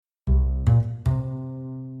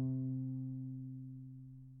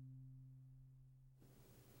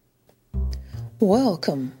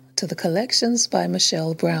Welcome to the Collections by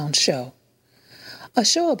Michelle Brown show, a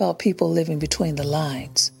show about people living between the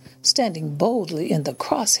lines, standing boldly in the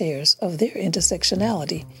crosshairs of their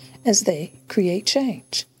intersectionality as they create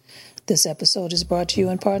change. This episode is brought to you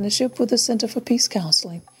in partnership with the Center for Peace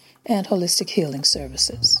Counseling and Holistic Healing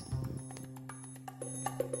Services.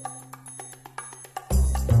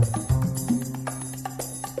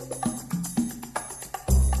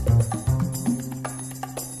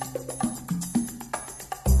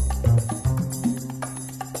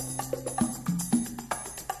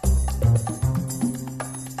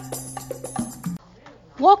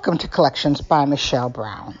 Welcome to Collections by Michelle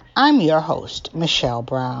Brown. I'm your host, Michelle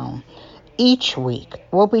Brown. Each week,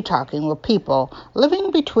 we'll be talking with people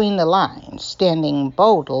living between the lines, standing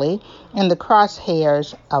boldly in the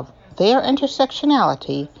crosshairs of their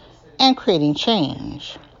intersectionality and creating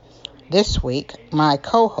change. This week, my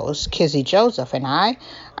co-host, Kizzy Joseph, and I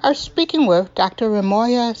are speaking with Dr.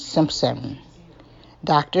 Remolia Simpson.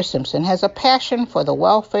 Dr. Simpson has a passion for the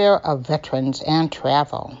welfare of veterans and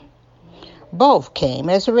travel. Both came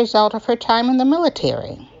as a result of her time in the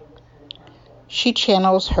military. She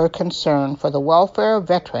channels her concern for the welfare of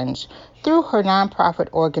veterans through her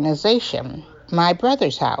nonprofit organization, My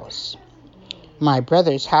Brother's House. My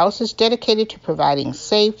Brother's House is dedicated to providing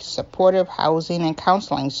safe, supportive housing and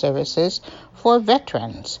counseling services for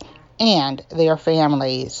veterans and their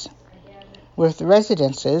families. With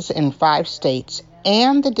residences in 5 states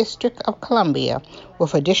and the District of Columbia,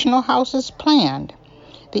 with additional houses planned,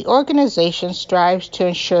 the organization strives to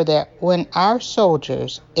ensure that when our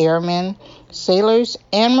soldiers, airmen, sailors,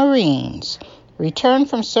 and Marines return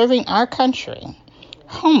from serving our country,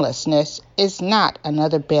 homelessness is not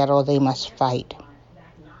another battle they must fight.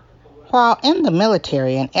 While in the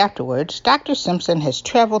military and afterwards, Dr. Simpson has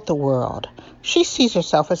traveled the world. She sees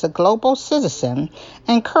herself as a global citizen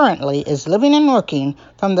and currently is living and working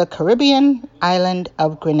from the Caribbean island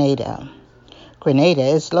of Grenada. Grenada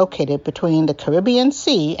is located between the Caribbean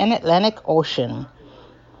Sea and Atlantic Ocean.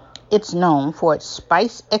 It's known for its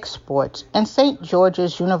spice exports and St.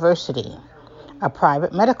 George's University, a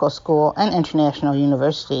private medical school and international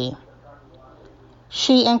university.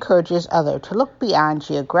 She encourages others to look beyond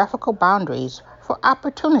geographical boundaries for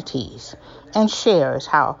opportunities and shares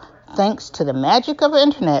how, thanks to the magic of the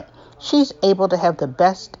internet, she's able to have the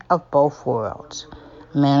best of both worlds,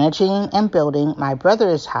 managing and building My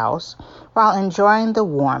Brother's House while enjoying the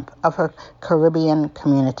warmth of her Caribbean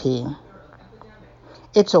community.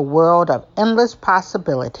 It's a world of endless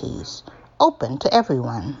possibilities, open to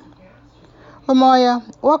everyone. Remolia,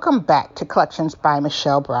 welcome back to Collections by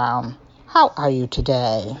Michelle Brown. How are you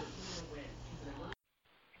today?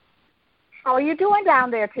 How are you doing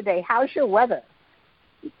down there today? How's your weather?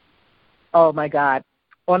 Oh, my God.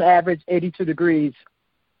 On average, 82 degrees.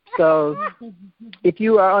 So if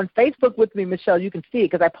you are on Facebook with me, Michelle, you can see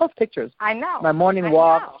it because I post pictures. I know. My morning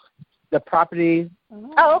walk, the property.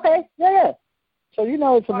 Mm-hmm. Oh, okay. Yeah. So,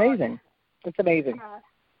 it's amazing. It's amazing.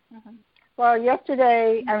 Well,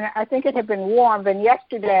 yesterday, I think it had been warm, and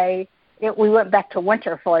yesterday we went back to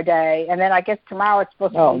winter for a day, and then I guess tomorrow it's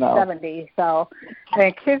supposed to be 70. So,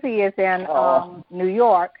 and Kizzy is in New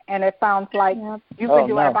York, and it sounds like you've been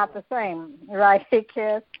doing about the same, right,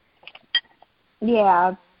 Kiz?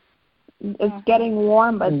 Yeah. It's getting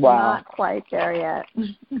warm, but not quite there yet.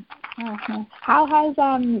 How has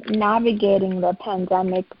navigating the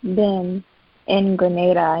pandemic been in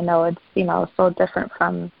Grenada? I know it's, so different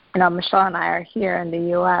from, Michelle and I are here in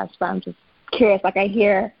the U.S., but I'm just curious. Like I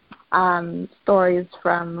hear stories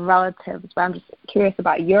from relatives, but I'm just curious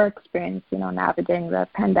about your experience, navigating the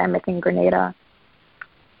pandemic in Grenada.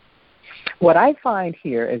 What I find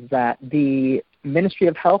here is that the Ministry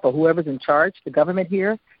of Health or whoever's in charge, the government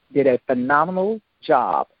here, did a phenomenal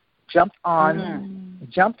job, jumped on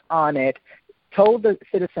it, told the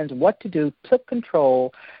citizens what to do, took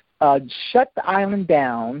control, shut the island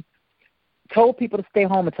down, told people to stay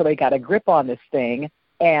home until they got a grip on this thing,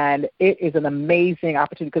 and it is an amazing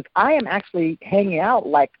opportunity because I am actually hanging out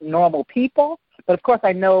like normal people, but of course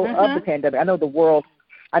I know of the pandemic. I know the world.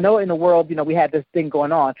 I know in the world, we had this thing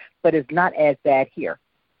going on, but it's not as bad here.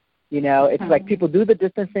 It's like people do the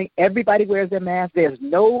distancing. Everybody wears their mask. There's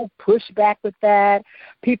no pushback with that.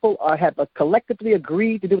 People have collectively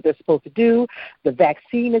agreed to do what they're supposed to do. The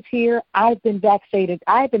vaccine is here. I've been vaccinated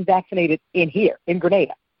in here, in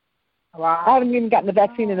Grenada. Wow. I haven't even gotten the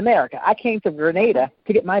vaccine in America. I came to Grenada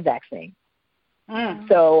to get my vaccine.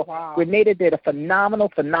 So Grenada did a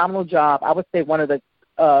phenomenal job. I would say one of the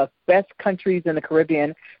best countries in the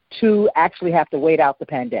Caribbean to actually have to wait out the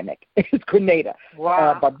pandemic. It's Grenada.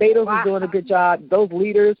 Wow. Barbados is doing a good job. Those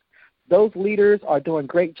leaders Those leaders are doing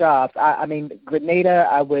great jobs. I mean, Grenada,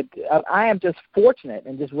 I am just fortunate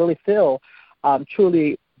and just really feel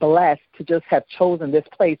truly blessed to just have chosen this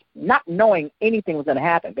place, not knowing anything was going to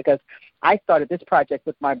happen, because I started this project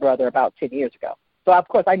with my brother about 10 years ago. So, of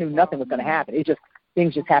course, I knew nothing was going to happen.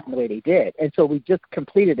 Things just happened the way they did. And so we just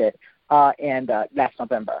completed it last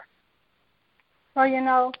November.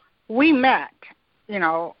 Well, we met,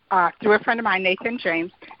 through a friend of mine, Nathan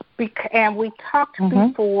James, and we talked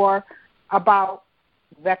before about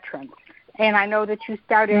veterans. And I know that you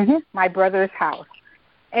started My Brother's House.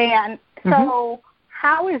 And so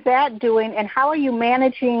how is that doing, and how are you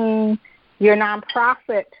managing your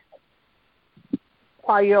nonprofit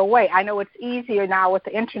while you're away? I know it's easier now with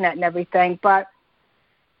the internet and everything, but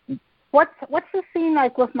what's the scene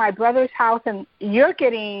like with My Brother's House? And you're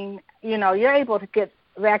getting, you're able to get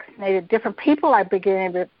vaccinated. Different people are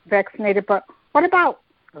beginning to get vaccinated, but what about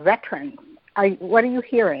veterans? What are you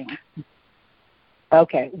hearing?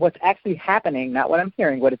 Okay, what's actually happening, not what I'm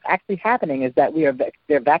hearing, what is actually happening is that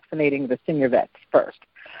they're vaccinating the senior vets first.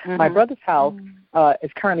 My Brother's House is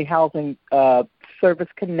currently housing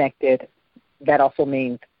service-connected, that also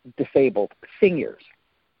means disabled, seniors.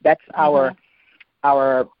 That's one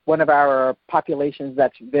of our populations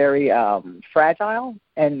that's very fragile,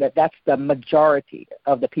 and that's the majority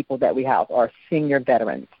of the people that we house are senior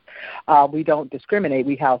veterans. We don't discriminate.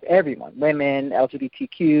 We house everyone, women,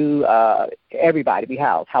 LGBTQ, everybody we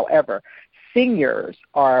house. However, seniors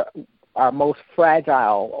are our most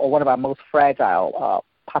fragile, or one of our most fragile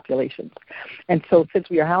populations. And so since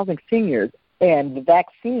we are housing seniors, and the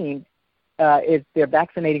vaccine they're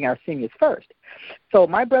vaccinating our seniors first. So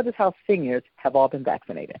My Brother's House seniors have all been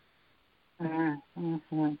vaccinated. I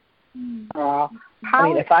mean,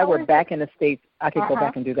 if I were back in the States, I could go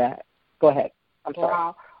back and do that. Go ahead. I'm sorry.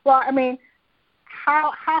 Wow. Well, I mean,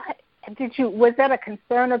 how was that a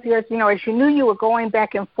concern of yours? As you knew you were going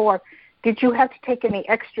back and forth, did you have to take any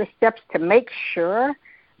extra steps to make sure,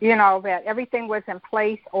 that everything was in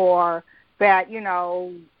place, or that,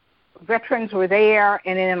 veterans were there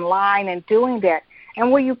and in line and doing that?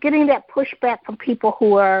 And were you getting that pushback from people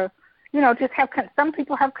who are, some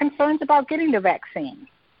people have concerns about getting the vaccine?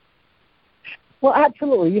 Well,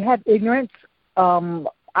 absolutely. You have ignorance.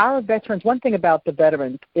 Our veterans, one thing about the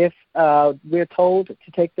veterans, if we're told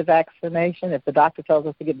to take the vaccination, if the doctor tells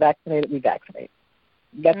us to get vaccinated, we vaccinate.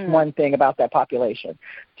 That's one thing about that population.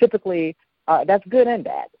 Typically, that's good and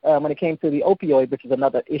bad. When it came to the opioid, which is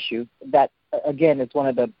another issue, that, again, is one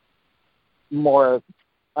of the more,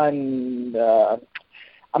 I'm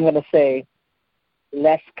going to say,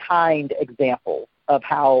 less kind example of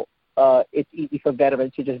how it's easy for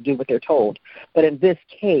veterans to just do what they're told. But in this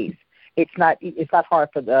case, it's not hard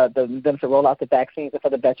for them to roll out the vaccines and for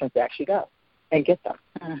the veterans to actually go and get them.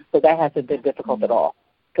 So that hasn't been difficult at all,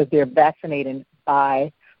 because they're vaccinating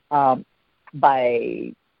by I'm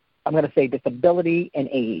going to say disability and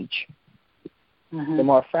age. The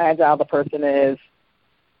more fragile the person is,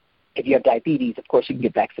 if you have diabetes, of course, you can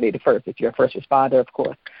get vaccinated first. If you're a first responder, of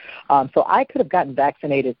course. So I could have gotten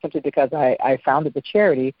vaccinated simply because I founded the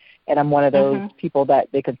charity, and I'm one of those people that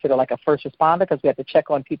they consider like a first responder, because we have to check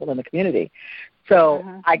on people in the community. So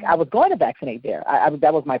I was going to vaccinate there.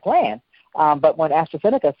 That was my plan. But when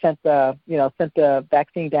AstraZeneca sent the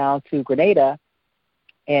vaccine down to Grenada,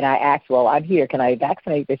 and I asked, well, I'm here, can I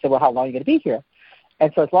vaccinate? They said, well, how long are you going to be here?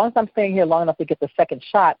 And so as long as I'm staying here long enough to get the second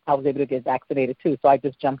shot, I was able to get vaccinated too. So I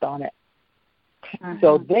just jumped on it.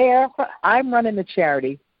 So there, I'm running the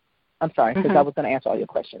charity. I'm sorry, because I was going to answer all your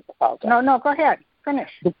questions. I apologize. No, go ahead. Finish.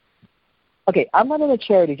 Okay, I'm running a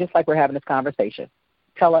charity just like we're having this conversation.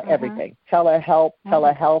 Everything. Telehealth,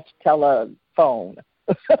 telehealth, telephone.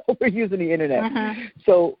 We're using the internet.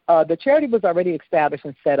 So the charity was already established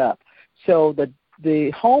and set up. So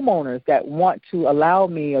the homeowners that want to allow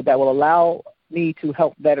me, or that will allow me to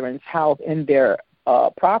help veterans house in their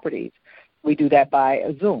properties, we do that by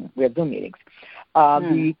Zoom. We have Zoom meetings.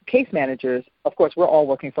 The case managers, of course, we're all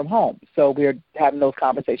working from home, so we're having those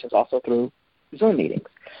conversations also through Zoom meetings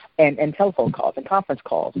and telephone calls and conference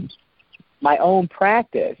calls. My own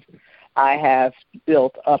practice I have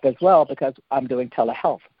built up as well, because I'm doing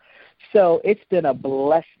telehealth. So it's been a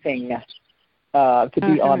blessing to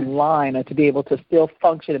be online and to be able to still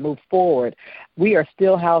function and move forward. We are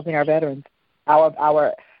still housing our veterans. Our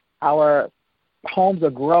homes are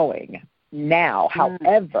growing now.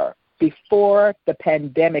 However, before the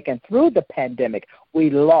pandemic and through the pandemic, we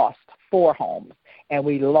lost 4 homes, and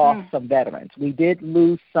we lost some veterans. We did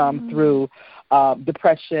lose some through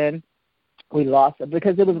depression. We lost them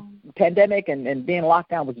because it was pandemic, and being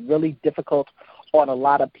locked down was really difficult on a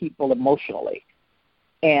lot of people emotionally.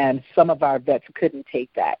 and some of our vets couldn't take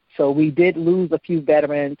that. So we did lose a few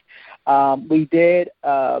veterans. We did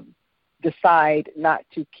decide not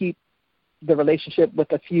to keep the relationship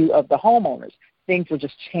with a few of the homeowners. Things were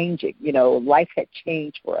just changing. Life had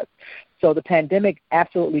changed for us. So the pandemic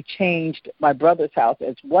absolutely changed my brother's house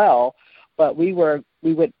as well. But we lost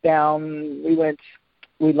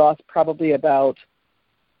probably about,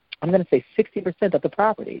 I'm going to say 60% of the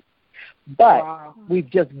property. But we've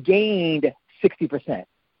just gained 60%.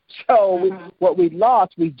 So what we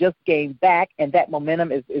lost, we just gained back, and that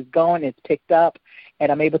momentum is going, it's picked up,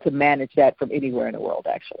 and I'm able to manage that from anywhere in the world,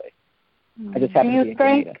 actually. I just happen to be in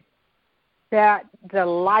Grenada. Do you think that the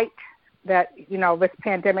light that, this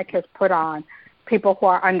pandemic has put on people who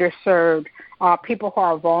are underserved, people who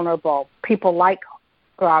are vulnerable, people like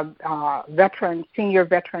veterans, senior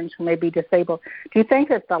veterans who may be disabled, do you think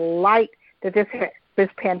that the light that this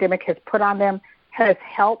pandemic has put on them has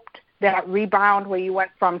helped that rebound where you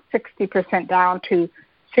went from 60% down to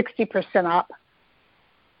 60% up?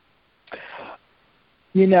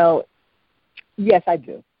 Yes, I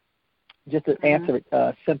do. Just to answer it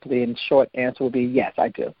simply, and short answer would be yes, I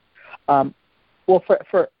do. Well,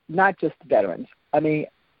 for not just veterans. I mean,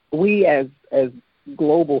 we as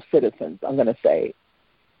global citizens, I'm going to say,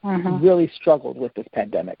 really struggled with this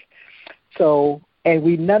pandemic. So, and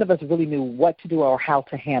none of us really knew what to do or how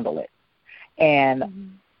to handle it.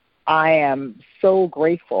 And I am so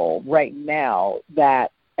grateful right now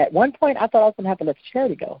that at one point I thought I was going to have to let the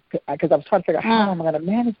charity go because I was trying to figure out how am I going to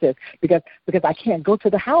manage this because I can't go to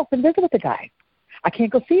the house and visit with the guys. I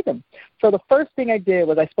can't go see them. So the first thing I did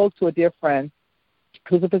was I spoke to a dear friend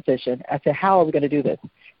who's a physician. I said, how are we going to do this?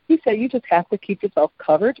 He said, you just have to keep yourself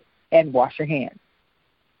covered and wash your hands.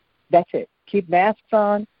 That's it. Keep masks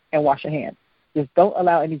on and wash your hands. Just don't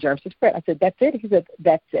allow any germs to spread. I said, that's it? He said,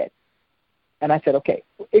 that's it. And I said, okay,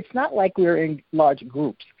 it's not like we're in large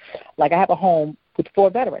groups. Like I have a home with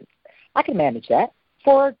 4 veterans. I can manage that.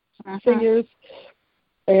 4 seniors,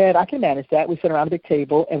 and I can manage that. We sit around a big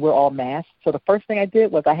table, and we're all masked. So the first thing I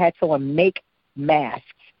did was I had someone make masks,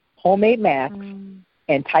 homemade masks,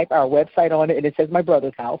 and type our website on it, and it says my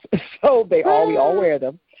brother's house. So we all wear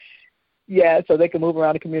them. Yeah, so they can move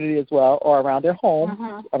around the community as well or around their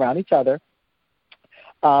home, around each other.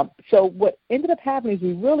 So what ended up happening is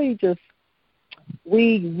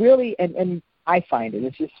we really, and I find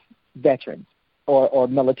it's just veterans or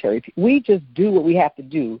military. We just do what we have to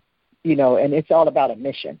do, and it's all about a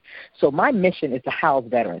mission. So my mission is to house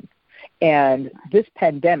veterans. And this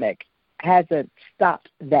pandemic hasn't stopped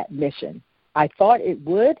that mission. I thought it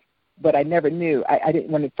would, but I never knew. I didn't.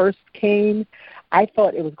 When it first came, I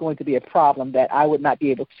thought it was going to be a problem that I would not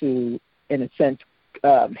be able to, in a sense,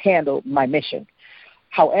 handle my mission.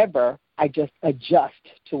 However, I just adjust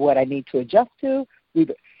to what I need to adjust to,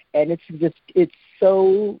 and it's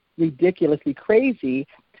so ridiculously crazy.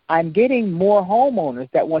 I'm getting more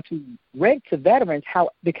homeowners that want to rent to veterans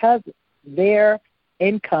because their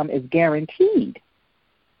income is guaranteed.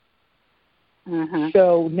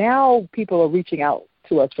 So now people are reaching out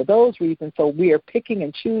to us for those reasons. So we are picking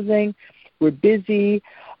and choosing. We're busy.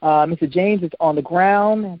 Mr. James is on the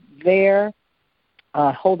ground there,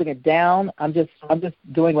 holding it down. I'm just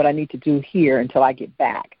doing what I need to do here until I get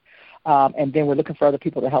back, and then we're looking for other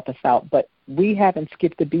people to help us out. But we haven't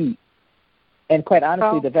skipped a beat, and quite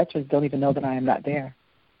honestly, the veterans don't even know that I am not there.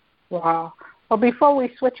 Wow. Well, before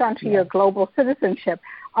we switch on to your global citizenship,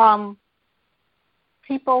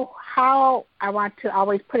 people, how I want to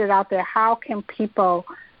always put it out there, how can people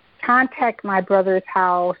contact my brother's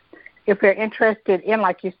house if they're interested in,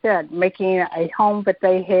 like you said, making a home that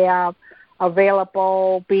they have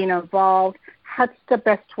available, being involved? What's the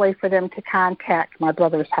best way for them to contact my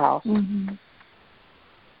brother's house?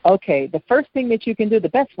 Okay, the first thing that you can do, the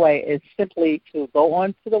best way, is simply to go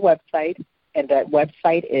on to the website, and that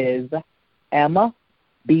website is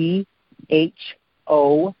mbhouse.org,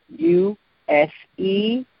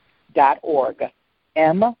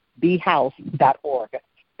 mbhouse.org.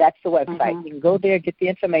 That's the website. You can go there, get the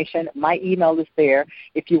information. My email is there.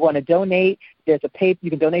 If you want to donate, you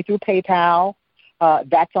can donate through PayPal.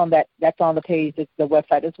 That's on the page, the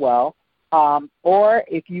website as well. Or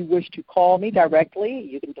if you wish to call me directly,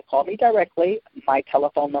 you can call me directly. My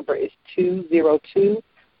telephone number is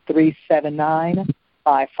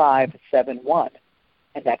 202-379-5571,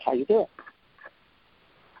 and that's how you do it.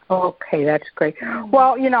 Okay, that's great.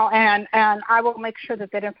 Well, and I will make sure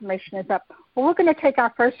that information is up. Well, we're going to take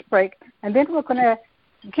our first break, and then we're going to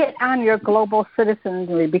get on your global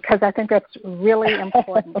citizenry because I think that's really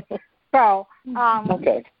important. So,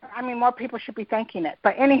 okay. I mean, more people should be thanking it.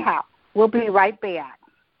 But anyhow, we'll be right back.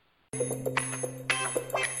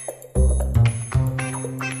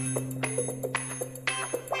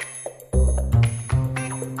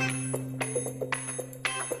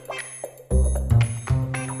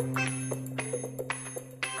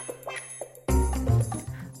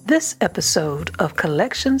 This episode of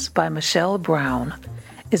Collections by Michelle Brown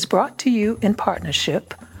is brought to you in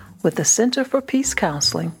partnership with the Center for Peace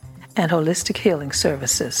Counseling and Holistic Healing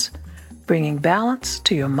Services, bringing balance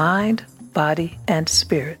to your mind, body, and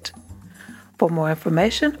spirit. For more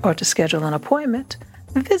information or to schedule an appointment,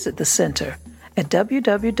 visit the center at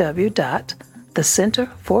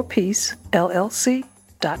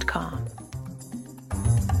www.thecenterforpeacellc.com.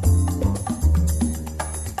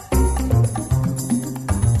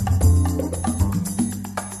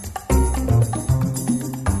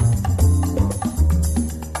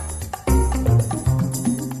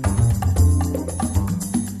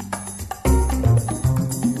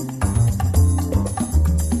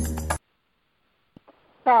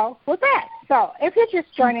 So with that, if you're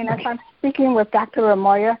just joining us, I'm speaking with Dr.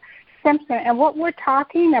 Remolia Simpson, and what we're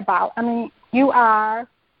talking about, you are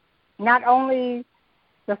not only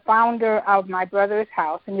the founder of My Brother's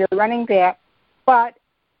House, and you're running that, but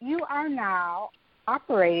you are now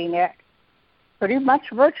operating it pretty much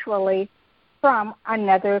virtually from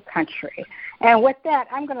another country. And with that,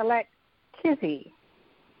 I'm going to let Kizzy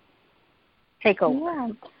take over. Yeah.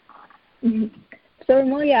 Mm-hmm. So,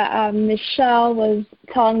 Remolia, Michelle was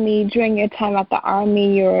telling me during your time at the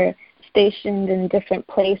Army you were stationed in different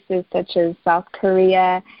places such as South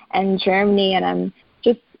Korea and Germany, and I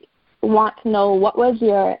just want to know what was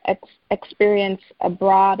your experience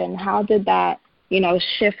abroad and how did that,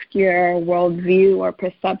 shift your worldview or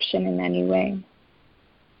perception in any way?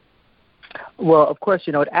 Well, of course,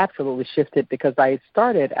 it absolutely shifted because I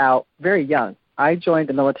started out very young. I joined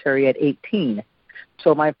the military at 18.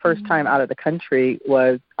 So my first time out of the country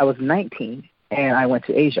I was 19, and I went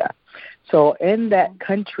to Asia. So in that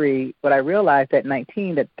country, what I realized at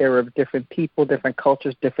 19 that there were different people, different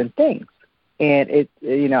cultures, different things. And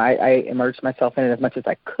I immersed myself in it as much as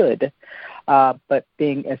I could. But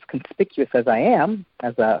being as conspicuous as I am,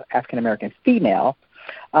 as a African-American female,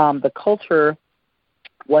 the culture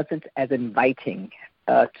wasn't as inviting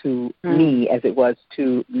to me as it was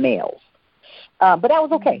to males. But that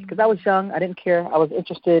was okay because I was young. I didn't care. I was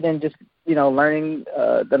interested in just, learning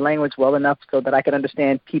the language well enough so that I could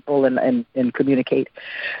understand people and communicate.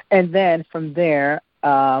 And then from there,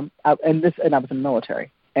 I was in the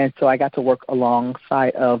military. And so I got to work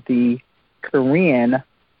alongside of the Korean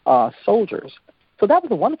soldiers. So that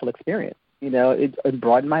was a wonderful experience. It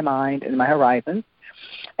broadened my mind and my horizons.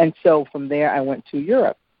 And so from there, I went to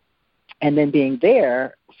Europe. And then being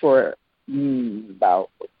there for about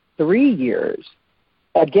 3 years,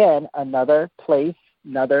 again, another place,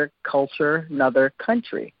 another culture, another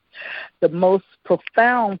country. The most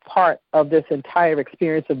profound part of this entire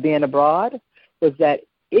experience of being abroad was that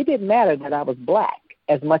it didn't matter that I was black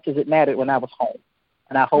as much as it mattered when I was home.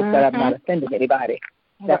 And I hope that I'm not offending anybody.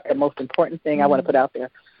 That's the most important thing I want to put out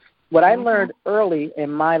there. What I learned early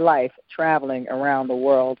in my life traveling around the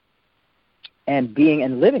world and being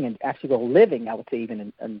and living, and actually living, I would say,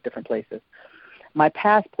 even in different places, my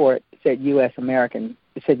passport said U.S. American.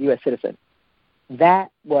 It said U.S. citizen.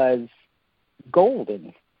 That was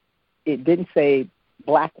golden. It didn't say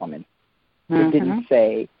black woman. It didn't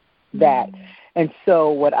say that. And so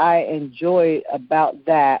what I enjoyed about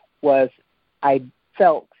that was I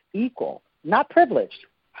felt equal, not privileged,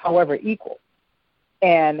 however equal.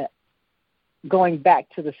 And going back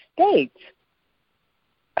to the States,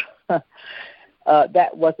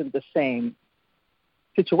 that wasn't the same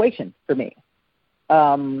situation for me.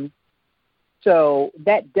 So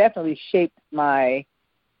that definitely shaped my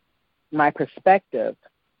perspective,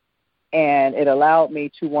 and it allowed me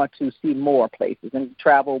to want to see more places and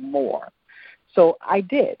travel more. So I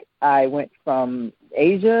did. I went from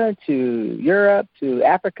Asia to Europe to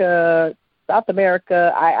Africa, South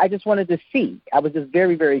America. I just wanted to see. I was just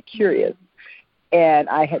very, very curious. And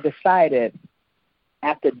I had decided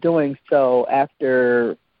after doing so,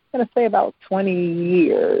 after, I'm going to say about 20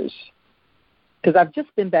 years, because I've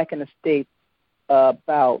just been back in the States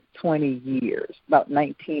about 20 years, about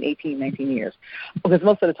 19 years, because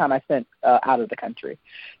most of the time I spent out of the country.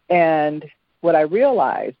 And what I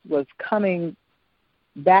realized was coming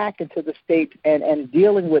back into the States and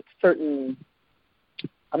dealing with certain,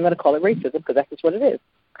 I'm going to call it racism because that's just what it is.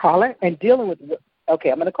 Call it. And dealing with, okay,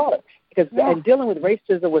 I'm going to call it. Because and dealing with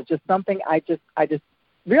racism was just something I just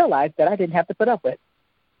realized that I didn't have to put up with.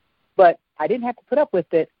 But I didn't have to put up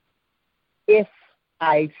with it if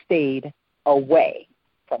I stayed away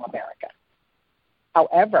from America.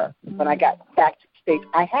 However, when I got back to the States,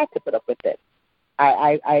 I had to put up with it.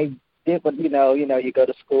 I did what, you go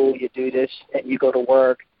to school, you do this, and you go to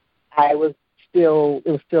work. It was still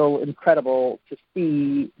incredible to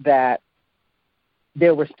see that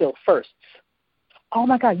there were still firsts oh,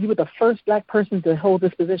 my God, you were the first black person to hold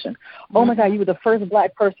this position. Oh, my God, you were the first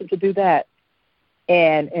black person to do that.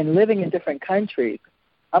 And living in different countries,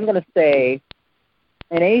 I'm going to say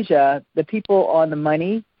in Asia, the people on the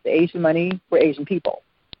money, the Asian money, were Asian people.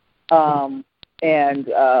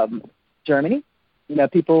 Germany,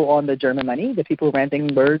 people on the German money, the people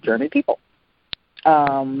renting were German people.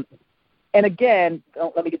 And again,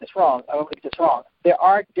 don't let me get this wrong. I don't want to get this wrong. There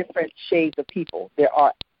are different shades of people. There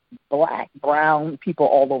are black, brown people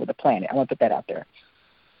all over the planet. I want to put that out there.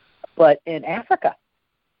 But in Africa,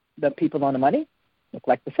 the people on the money look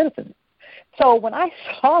like the citizens. So when I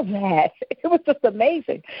saw that, it was just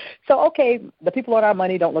amazing. So, okay, the people on our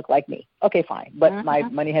money don't look like me. Okay, fine. But my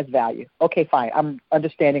money has value. Okay, fine. I'm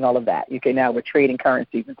understanding all of that. Okay, now we're trading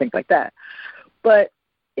currencies and things like that. But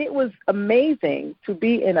it was amazing to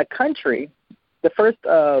be in a country, the first,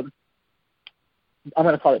 I'm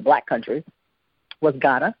going to call it black country, was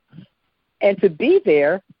Ghana. And to be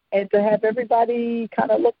there and to have everybody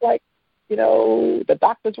kind of look like, the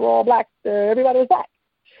doctors were all black, everybody was black.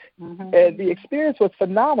 And the experience was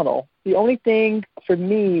phenomenal. The only thing for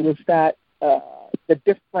me was that the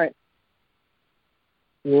different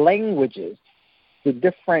languages, the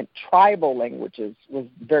different tribal languages was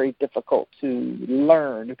very difficult to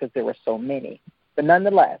learn because there were so many. But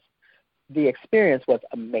nonetheless, the experience was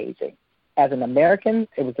amazing. As an American,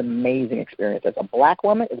 it was an amazing experience. As a black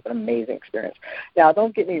woman, it was an amazing experience. Now,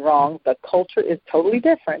 don't get me wrong, the culture is totally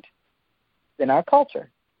different than our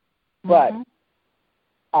culture. But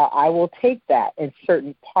I will take that in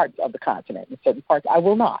certain parts of the continent. In certain parts, I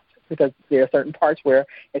will not, because there are certain parts where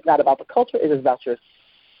it's not about the culture, it is about your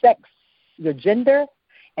sex, your gender,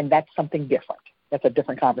 and that's something different. That's a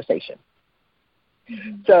different conversation.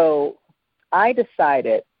 So I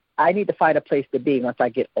decided I need to find a place to be once I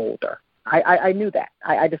get older. I knew that.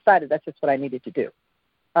 I decided that's just what I needed to do.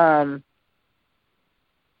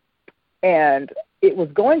 And it was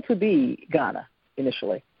going to be Ghana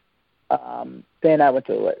initially. Then I went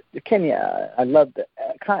to Kenya. I loved the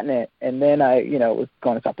continent. And then I, was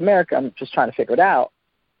going to South America. I'm just trying to figure it out.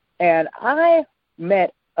 And I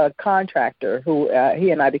met a contractor who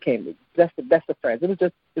he and I became best of friends. It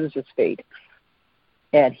was just fate.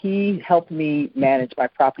 And he helped me manage my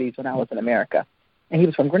properties when I was in America. And he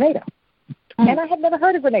was from Grenada. And I had never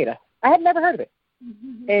heard of Grenada. I had never heard of it.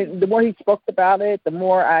 And the more he spoke about it, the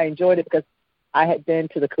more I enjoyed it, because I had been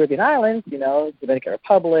to the Caribbean islands, Dominican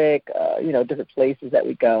Republic, different places that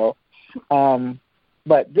we go.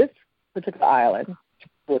 But this particular island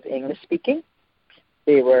was English speaking.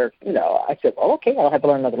 They were, I said, well, okay, I don't have to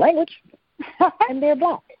learn another language. And they're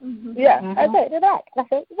black. I said, they're black. And I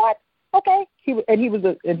said, what? Okay. He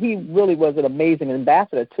really was an amazing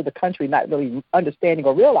ambassador to the country, not really understanding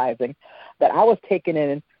or realizing that I was taking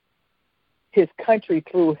in his country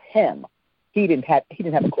through him. He didn't have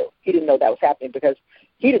a clue. He didn't know that was happening because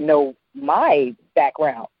he didn't know my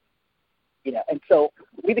background, And so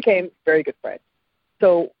we became very good friends.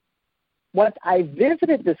 So once I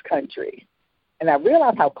visited this country, and I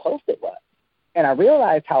realized how close it was, and I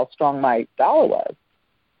realized how strong my dollar was,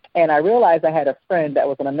 and I realized I had a friend that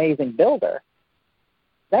was an amazing builder.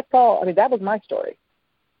 That's all. I mean, that was my story.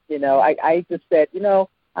 I just said,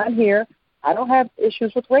 I'm here. I don't have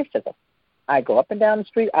issues with racism. I go up and down the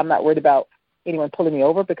street. I'm not worried about anyone pulling me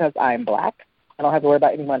over because I'm black. I don't have to worry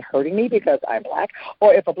about anyone hurting me because I'm black.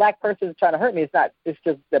 Or if a black person is trying to hurt me, it's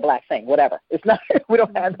just the black thing, whatever. It's not, we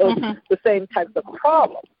don't have the same types of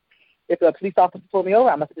problems. If a police officer pulled me over,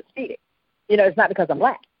 I must be speeding. It's not because I'm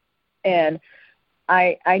black. And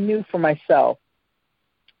I knew for myself,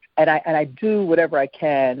 and I do whatever I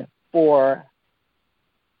can for,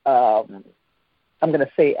 I'm going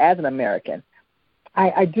to say as an American,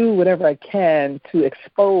 I do whatever I can to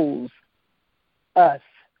expose us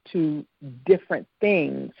to different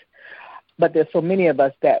things, but there's so many of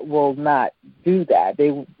us that will not do that.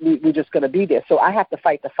 We're just going to be there. So I have to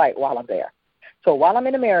fight the fight while I'm there. So while I'm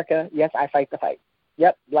in America, yes, I fight the fight.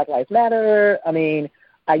 Yep, Black Lives Matter. I mean,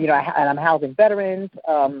 and I'm housing veterans,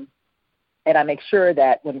 and I make sure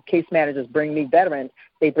that when case managers bring me veterans,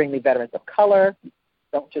 they bring me veterans of color.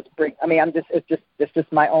 Don't just bring. I mean, it's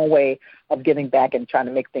just my own way of giving back and trying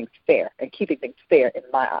to make things fair and keeping things fair in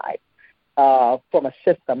my eyes, from a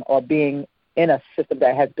system or being in a system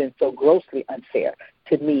that has been so grossly unfair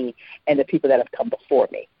to me and the people that have come before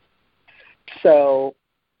me. So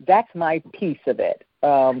that's my piece of it.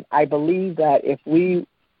 I believe that if we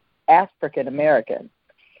African Americans,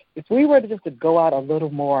 if we were just to go out a little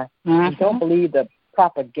more and don't believe the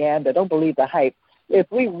propaganda, don't believe the hype, if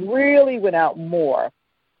we really went out more,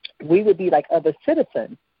 we would be like other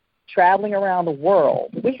citizens traveling around the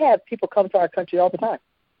world. We have people come to our country all the time.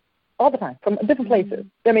 all the time from different places.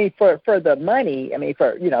 I mean, for the money, I mean,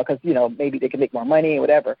 for, because, maybe they can make more money or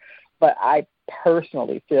whatever. But I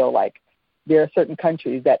personally feel like there are certain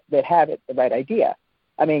countries that have the right idea.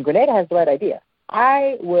 I mean, Grenada has the right idea.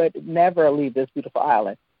 I would never leave this beautiful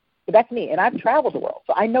island. But that's me, and I've traveled the world,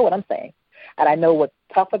 so I know what I'm saying. And I know what's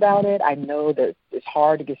tough about it. I know that it's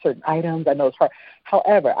hard to get certain items. I know it's hard.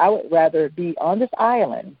 However, I would rather be on this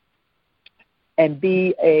island and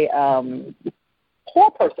be a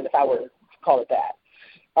poor person, if I were to call it that,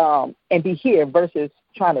 and be here versus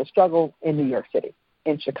trying to struggle in New York City,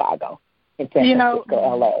 in Chicago, in San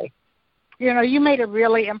Francisco, L.A. You made a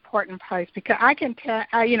really important point, because I can tell,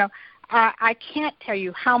 I can't tell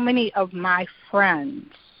you how many of my friends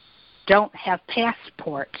don't have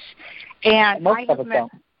passports. And most of us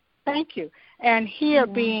don't. Thank you. And here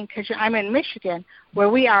being, because I'm in Michigan, where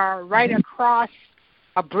we are right across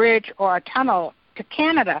a bridge or a tunnel to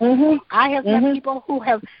Canada, I have met people who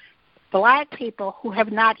have, black people who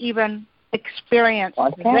have not even experienced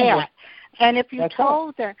that. And if you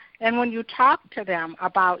told them, and when you talk to them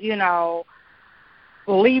about,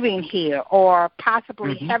 leaving here or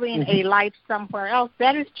possibly having a life somewhere else,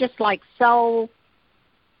 that is just like so,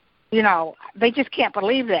 they just can't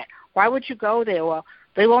believe that. Why would you go there? Well,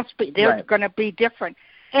 they won't speak. They're going to be different.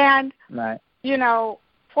 And,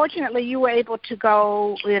 fortunately you were able to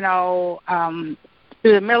go, to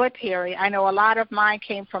the military. I know a lot of mine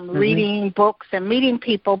came from reading books and meeting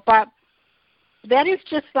people, but that is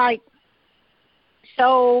just like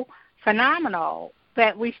so phenomenal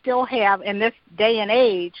that we still have in this day and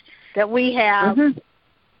age, that we have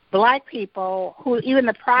black people who, even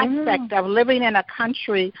the prospect of living in a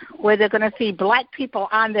country where they're going to see black people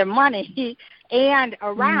on their money and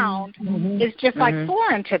around is just like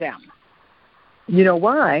foreign to them. You know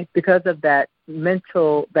why? Because of that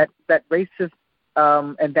mental, that racist,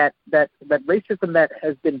 and that racism that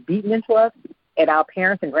has been beaten into us, and our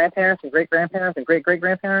parents and grandparents and great-grandparents and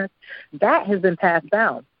great-great-grandparents, that has been passed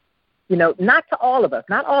down. Not to all of us,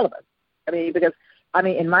 not all of us. I mean, because,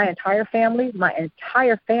 in my entire family,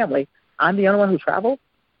 I'm the only one who traveled.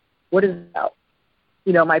 What is it about?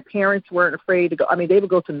 My parents weren't afraid to go. I mean, they would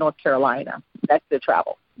go to North Carolina. That's their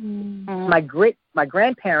travel. My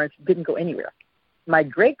grandparents didn't go anywhere. My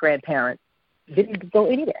great-grandparents didn't go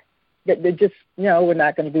anywhere. They just, we're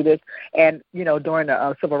not going to do this. And, during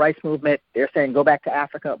the civil rights movement, they're saying go back to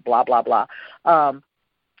Africa, blah, blah, blah.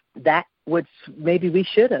 That would, maybe we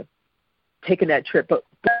should have taken that trip. But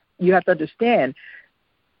you have to understand,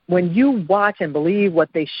 when you watch and believe what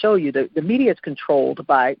they show you, the media is controlled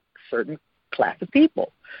by certain class of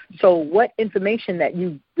people. So what information that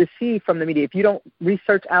you receive from the media, if you don't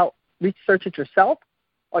research it yourself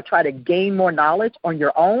or try to gain more knowledge on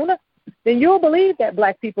your own, then you'll believe that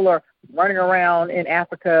black people are running around in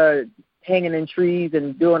Africa, hanging in trees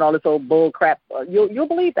and doing all this old bull crap. You'll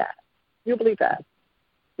believe that. You'll believe that.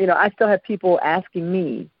 I still have people asking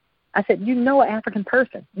me. I said, an African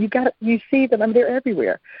person. You see them. I mean, they're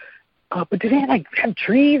everywhere. But do they have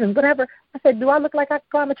trees and whatever? I said, do I look like I can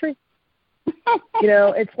climb a tree?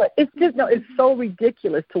 It's so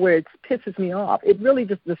ridiculous to where it pisses me off. It really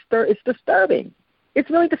just it's disturbing. It's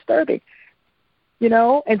really disturbing.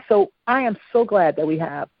 And so I am so glad that we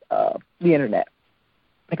have the internet,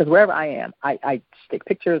 because wherever I am, I take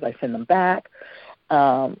pictures, I send them back.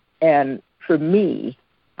 And for me,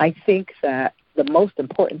 I think that the most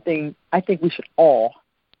important thing, I think we should all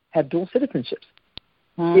have dual citizenships.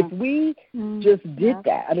 If we just did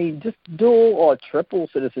that, just dual or triple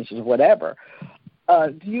citizenship, whatever,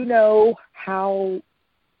 do you know how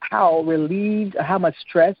relieved or how much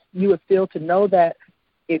stress you would feel to know that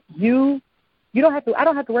if you don't have to, I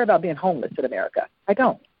don't have to worry about being homeless in America. I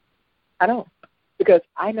don't. Because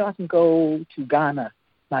I know I can go to Ghana.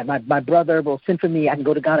 My brother will send for me. I can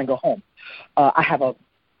go to Ghana and go home. I have a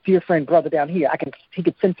dear friend brother down here. He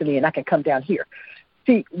could send for me and I can come down here.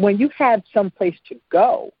 See, when you have some place to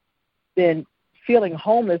go, then feeling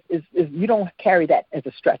homeless is you don't carry that as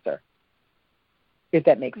a stressor, if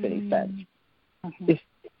that makes any sense.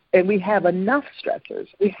 And we have enough stressors.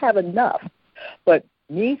 We have enough. But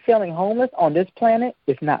me feeling homeless on this planet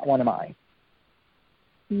is not one of mine.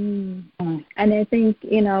 And I think,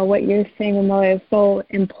 what you're saying, Remolia, is so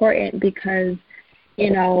important because,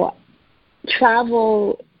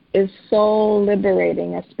 travel is so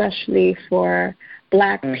liberating, especially for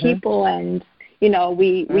Black people. And,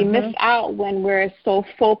 we miss out when we're so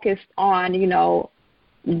focused on,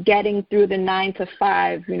 getting through the 9 to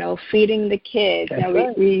 5, feeding the kids.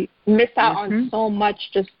 We miss out on so much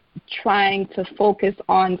just trying to focus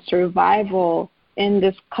on survival in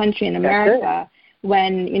this country, in America,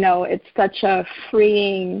 when, it's such a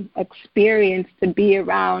freeing experience to be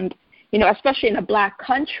around, especially in a Black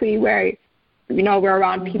country where, we're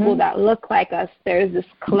around people that look like us, there's this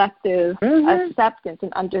collective acceptance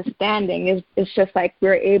and understanding. It's just like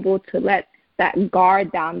we're able to let that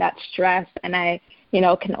guard down, that stress. And I,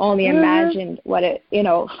 can only imagine what it,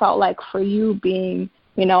 felt like for you being,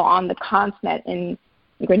 on the continent in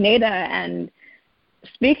Grenada. And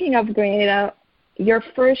speaking of Grenada, your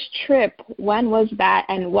first trip, when was that,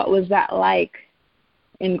 and what was that like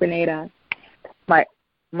in Grenada?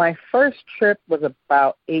 My first trip was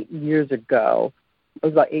about 8 years ago. It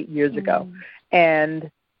was about 8 years ago. And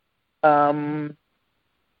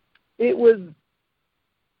it was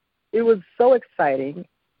so exciting.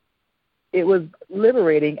 It was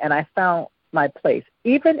liberating, and I found my place.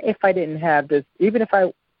 Even if I didn't have this, even if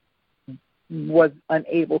I was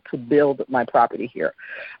unable to build my property here,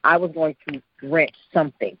 I was going to rent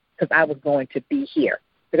something because I was going to be here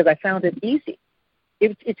because I found it easy.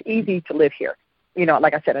 It's easy to live here.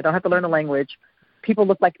 Like I said, I don't have to learn the language. People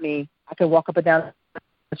look like me. I can walk up and down.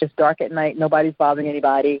 It's just dark at night. Nobody's bothering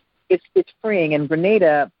anybody. It's freeing. In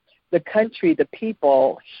Grenada, the country, the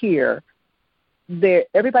people here,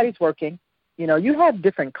 everybody's working. You have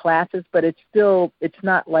different classes, but it's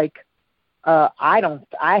not like I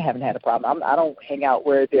haven't had a problem. I don't hang out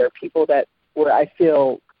where there are people where I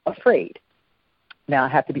feel afraid. Now, I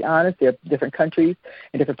have to be honest, there are different countries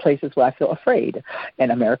and different places where I feel afraid,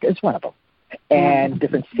 and America is one of them. And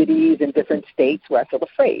different cities and different states where I feel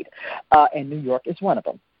afraid, and New York is one of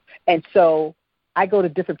them. And so I go to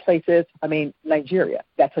different places. I mean, Nigeria,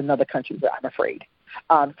 that's another country where I'm afraid.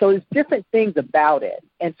 So there's different things about it.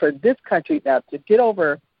 And for this country now to get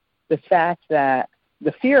over the fact that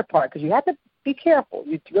the fear part, because you have to be careful,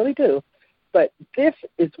 you really do, but this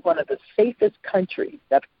is one of the safest countries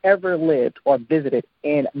I've ever lived or visited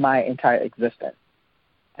in my entire existence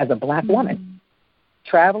as a Black woman,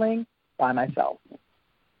 traveling by myself,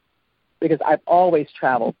 because I've always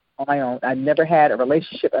traveled on my own. I've never had a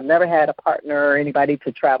relationship. I've never had a partner or anybody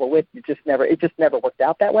to travel with. It just never worked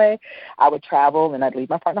out that way. I would travel and I'd leave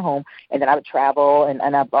my partner home, and then I would travel,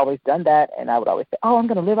 and I've always done that. And I would always say, oh, I'm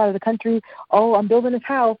going to live out of the country. Oh, I'm building this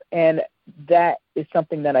house. And that is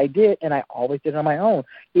something that I did, and I always did it on my own.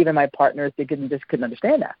 Even my partners, they couldn't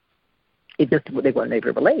understand that. They weren't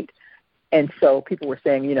able to relate. And so people were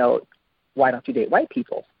saying, why don't you date white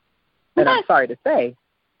people? And I'm sorry to say,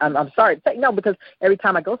 no, because every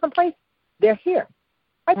time I go someplace, they're here.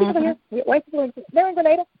 White people are here. White people are here. They're in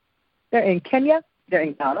Grenada. They're in Kenya. They're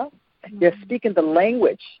in Ghana. They're speaking the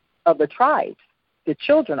language of the tribes. The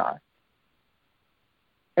children are.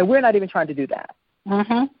 And we're not even trying to do that.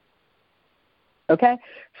 Okay?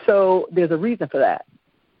 So there's a reason for that.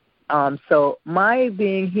 So my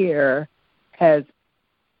being here I'm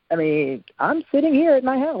sitting here at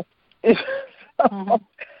my house.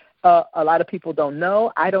 A lot of people don't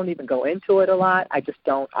know. I don't even go into it a lot. I just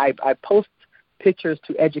don't. I post pictures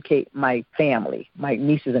to educate my family, my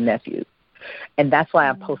nieces and nephews. And that's why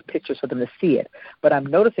I post pictures for them to see it. But I'm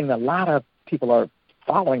noticing a lot of people are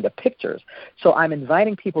following the pictures. So I'm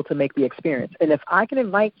inviting people to make the experience. And if I can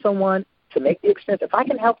invite someone to make the experience, if I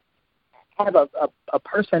can help have a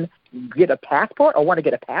person get a passport or want to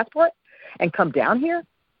get a passport and come down here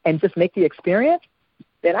and just make the experience,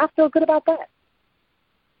 then I feel good about that.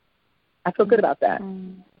 I feel good about that.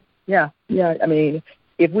 Yeah. I mean,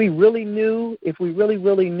 if we really knew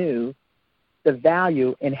knew the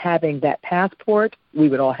value in having that passport, we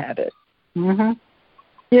would all have it. You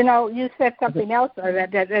said something else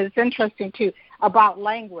that is interesting, too, about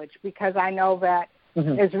language, because I know that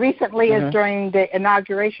as recently as during the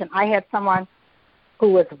inauguration, I had someone who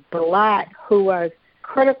was Black who was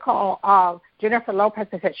critical of Jennifer Lopez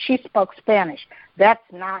and said she spoke Spanish. That's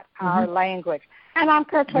not our language. And I'm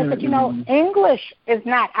correct. I said, English is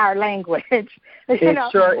not our language. It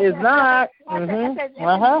sure is not. I said,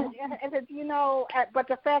 but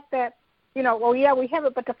the fact that, we have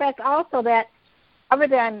it, but the fact also that other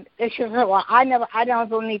than issues, I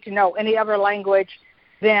don't need to know any other language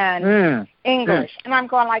than English. And I'm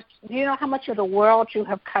going like, do you know how much of the world you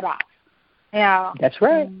have cut off? Yeah. That's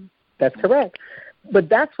right. That's correct. But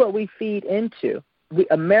that's what we feed into.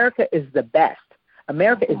 America is the best.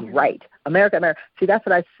 America is right. America. See, that's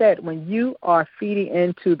what I said. When you are feeding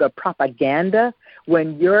into the propaganda,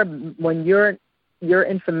 when your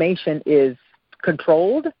information is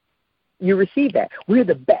controlled, you receive that. We're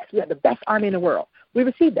the best. We have the best army in the world. We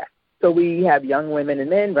receive that. So we have young women and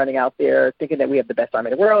men running out there thinking that we have the best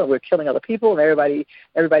army in the world, and we're killing other people, and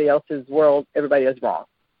everybody else's world, everybody is wrong.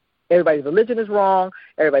 Everybody's religion is wrong.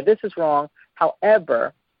 This is wrong.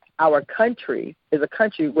 However, our country is a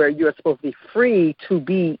country where you're supposed to be free to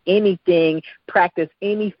be anything, practice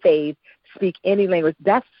any faith, speak any language.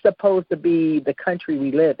 That's supposed to be the country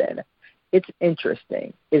we live in. It's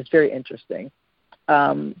interesting. It's very interesting.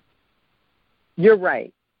 You're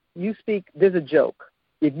right. You speak, there's a joke.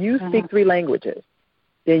 If you speak 3 languages,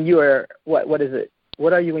 then you are, what is it?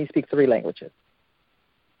 What are you when you speak 3 languages?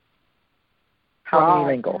 How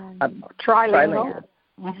many lingual? Trilingual.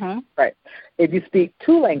 Right. If you speak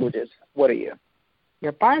 2 languages, what are you?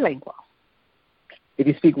 You're bilingual. If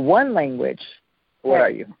you speak 1 language, what are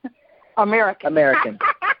you? American.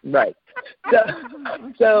 Right.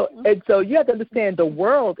 So you have to understand the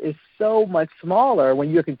world is so much smaller when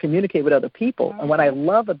you can communicate with other people. And what I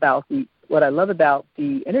love about the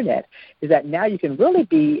internet is that now you can really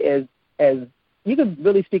be as you can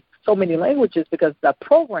really speak so many languages because the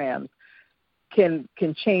programs can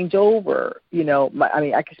change over.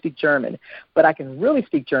 I can speak German, but I can really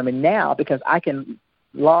speak German now because I can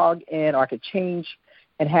log in or I could change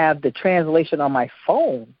and have the translation on my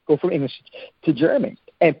phone go from English to German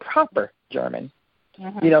and proper German.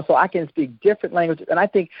 So I can speak different languages, and I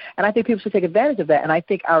think people should take advantage of that. And I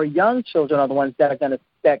think our young children are the ones that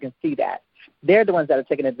can see that. They're the ones that are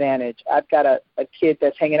taking advantage. I've got a kid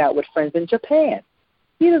that's hanging out with friends in Japan.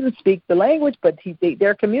 He doesn't speak the language, but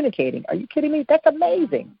they're communicating. Are you kidding me? That's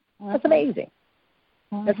amazing. That's amazing.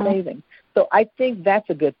 That's amazing. So I think that's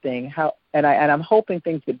a good thing. And I'm hoping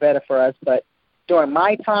things get better for us. But during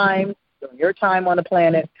my time, during your time on the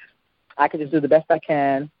planet, I can just do the best I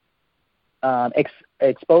can.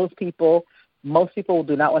 Expose people. Most people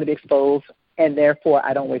do not want to be exposed, and therefore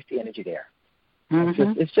I don't waste the energy there.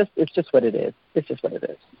 It's just what it is. It's just what it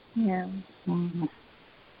is. Yeah.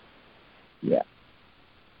 Yeah.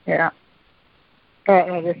 Yeah.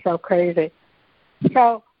 That is so crazy.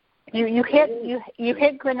 So you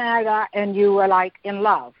hit Grenada and you were like in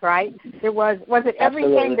love, right? Was it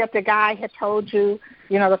everything Absolutely. that the guy had told you,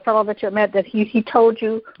 the fellow that you met, that he told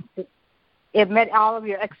you, it met all of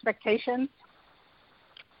your expectations?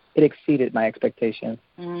 It exceeded my expectations.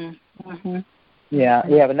 Yeah,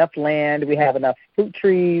 we have enough land, we have enough fruit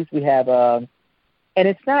trees, we have and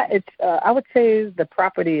I would say the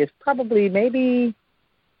property is probably maybe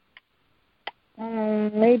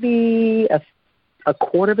a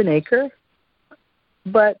quarter of an acre,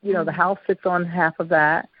 but the house sits on half of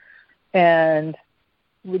that, and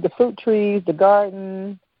with the fruit trees, the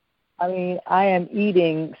garden, I am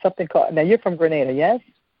eating something called, now you're from Grenada, yes?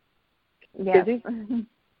 Yes.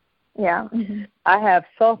 Yeah. I have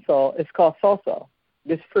salsa. It's called salsa,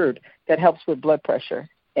 this fruit that helps with blood pressure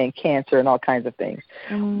and cancer and all kinds of things.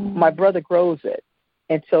 My brother grows it,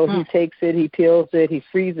 and so he takes it, he peels it, he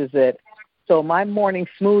freezes it. So my morning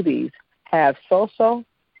smoothies have salsa,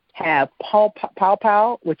 have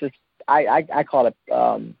pow, which is, I call it,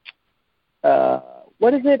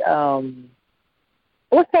 what is it?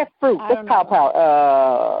 What's that fruit? What's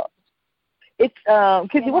pow? It's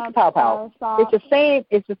Kizzy, what's the pow?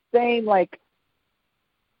 It's the same like,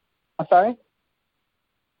 I'm sorry?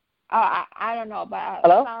 Oh, I don't know, but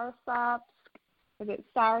Hello? soursop. Is it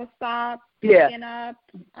soursop? Yeah.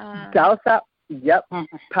 Soursop. Yep.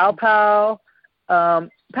 Pow.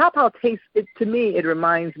 Pow tastes, to me, it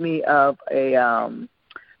reminds me of a,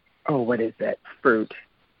 what is that fruit?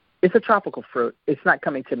 It's a tropical fruit. It's not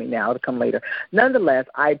coming to me now. It'll come later. Nonetheless,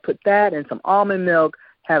 I put that in some almond milk,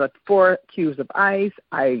 have 4 cubes of ice.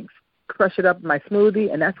 I crush it up in my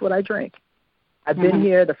smoothie, and that's what I drink. I've been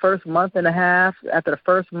here the first month and a half. After the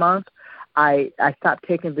first month, I stopped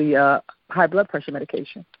taking the high blood pressure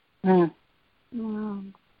medication. Wow.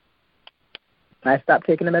 I stopped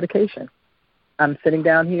taking the medication. I'm sitting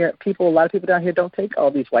down here. A lot of people down here don't take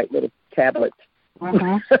all these white little tablets.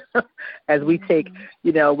 As we take,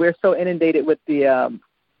 we're so inundated with the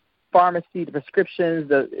pharmacy, the prescriptions.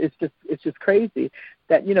 It's just crazy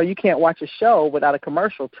that you can't watch a show without a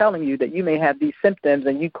commercial telling you that you may have these symptoms,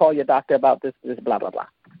 and you call your doctor about this blah blah blah.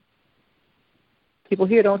 People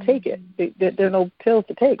here don't take it. There are no pills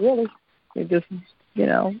to take, really. They just,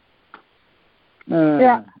 Yeah.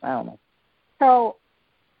 I don't know. So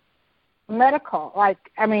medical,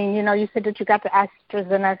 you said that you got the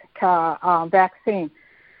AstraZeneca vaccine.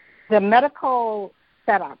 The medical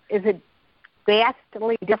setup, is it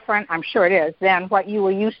vastly different, I'm sure it is, than what you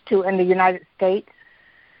were used to in the United States?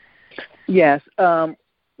 Yes.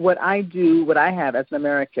 What I have as an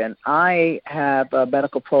American, I have a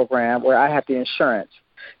medical program where I have the insurance.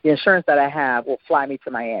 The insurance that I have will fly me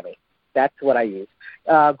to Miami. That's what I use.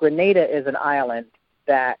 Grenada is an island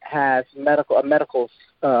that has a medical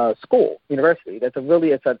school, university.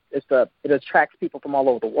 It attracts people from all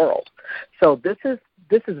over the world. So this is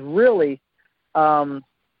really an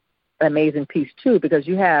amazing piece too, because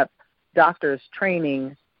you have doctors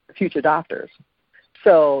training future doctors.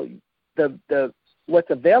 So the what's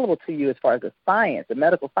available to you as far as the science, the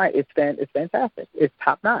medical science, it's fantastic. It's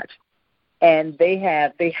top notch. And they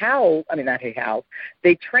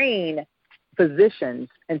train physicians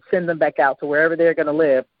and send them back out to wherever they're going to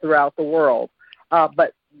live throughout the world.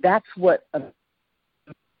 But that's what I'm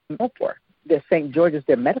known for. The St. George's,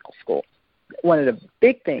 their medical school. One of the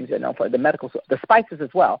big things they're known for, the medical school, the spices as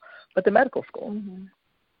well, but the medical school. Mm-hmm.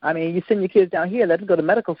 I mean, you send your kids down here, let them go to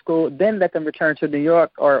medical school, then let them return to New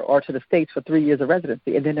York or to the States for 3 years of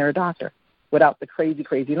residency, and then they're a doctor without the crazy,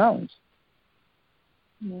 crazy loans.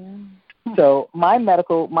 Yeah. So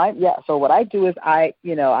so what I do is I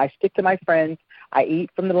stick to my friends. I eat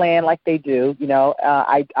from the land like they do.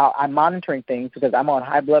 I'm monitoring things because I'm on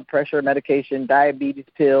high blood pressure medication, diabetes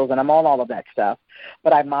pills, and I'm on all of that stuff.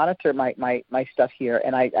 But I monitor my stuff here,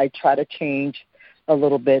 and I try to change a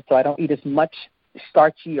little bit so I don't eat as much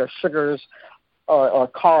starchy or sugars or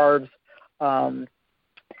carbs.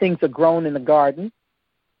 Things are grown in the garden.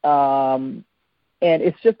 And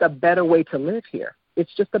it's just a better way to live here.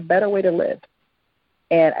 It's just a better way to live.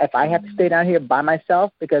 And if I have to stay down here by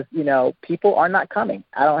myself because, people are not coming.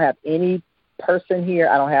 I don't have any person here.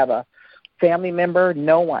 I don't have a family member,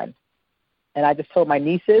 no one. And I just told my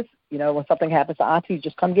nieces, when something happens to Auntie,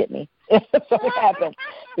 just come get me if something happens.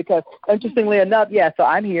 Because interestingly enough, so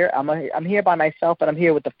I'm here. I'm here by myself, but I'm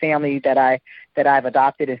here with the family that I've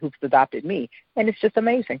adopted and who's adopted me. And it's just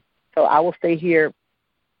amazing. So I will stay here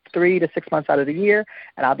 3 to 6 months out of the year,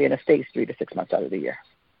 and I'll be in the States 3 to 6 months out of the year.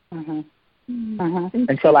 Mm-hmm. Mm-hmm.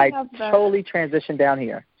 Until I totally transition down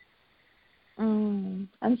here. And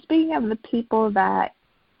speaking of the people that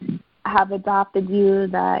have adopted you,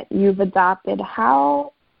 that you've adopted,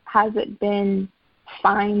 how has it been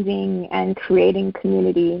finding and creating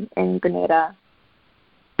community in Grenada?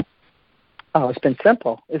 Oh, it's been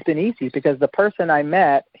simple. It's been easy because the person I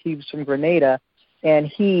met, he was from Grenada, and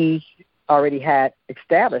he already had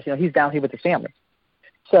established, he's down here with his family.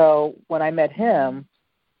 So when I met him,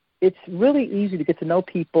 it's really easy to get to know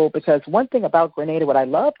people because one thing about Grenada, what I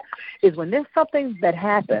love, is when there's something that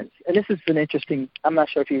happens, and this is an interesting, I'm not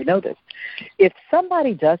sure if you know this, if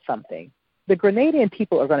somebody does something, the Grenadian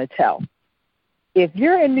people are going to tell. If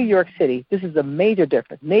you're in New York City, this is a major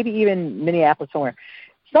difference, maybe even Minneapolis somewhere,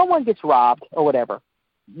 someone gets robbed or whatever.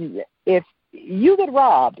 If you get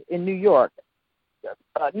robbed in New York,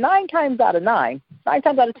 9 times out of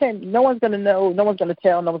 10, no one's going to know, no one's going to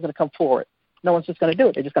tell, no one's going to come forward. No one's just going to do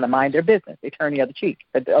it. They're just going to mind their business. They turn the other cheek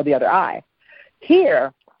or the other eye.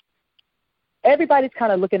 Here, everybody's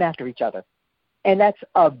kind of looking after each other. And that's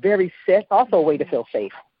also a way to feel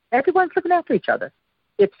safe. Everyone's looking after each other.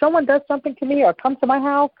 If someone does something to me or comes to my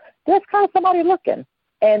house, there's kind of somebody looking,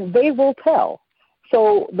 and they will tell.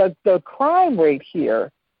 So the crime rate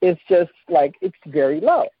here is just it's very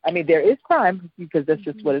low. I mean, there is crime because that's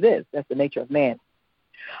just what it is. That's the nature of man.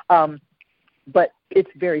 But it's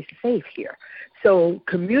very safe here. So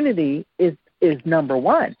community is number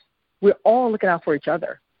one. We're all looking out for each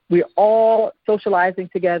other. We're all socializing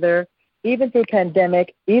together, even through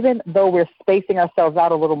pandemic, even though we're spacing ourselves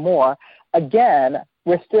out a little more. Again,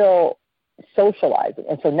 we're still socializing.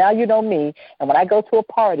 And so now you know me, and when I go to a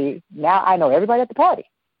party, now I know everybody at the party.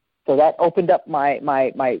 So that opened up my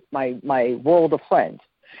world of friends.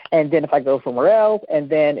 And then if I go somewhere else, and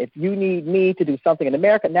then if you need me to do something in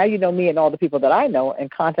America, now you know me and all the people that I know and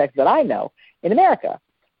contacts that I know in America.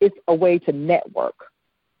 It's a way to network.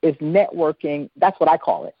 It's networking. That's what I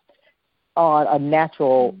call it,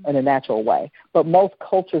 in a natural way. But most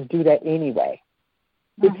cultures do that anyway.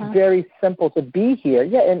 It's very simple to be here,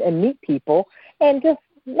 and meet people and just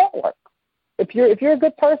network. If you're a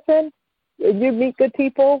good person, and you meet good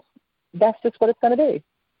people, that's just what it's going to be.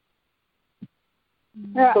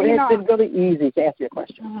 So it's been really easy to answer your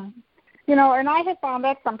question. And I have found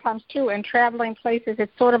that sometimes, too, in traveling places,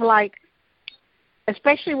 it's sort of like,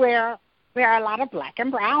 especially where there are a lot of black and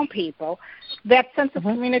brown people, that sense of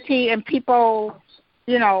community and people,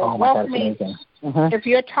 welcoming. If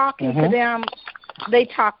you're talking to them, they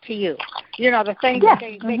talk to you. The things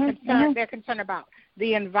that they're concerned about,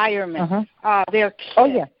 the environment, their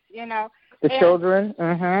kids, the children.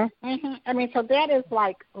 I mean, so that is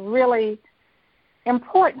really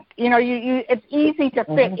important. It's easy to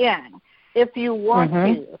fit in if you want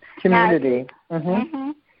to. Community.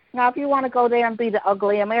 Now, if you want to go there and be the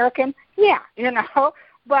ugly American,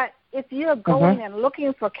 but if you're going and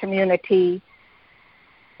looking for community,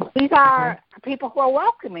 these are people who are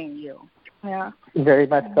welcoming you. Yeah. Very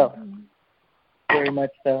much so. Very much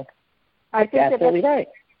so. I think absolutely right.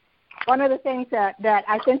 One of the things that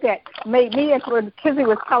I think that made me, and when Kizzy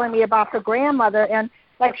was telling me about her grandmother, and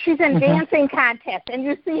Like she's in dancing contests, and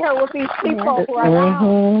you see her with these people who are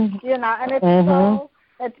around, you know, and it's so,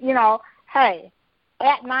 it's, you know, hey,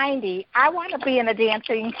 at 90, I want to be in a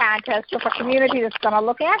dancing contest with a community that's going to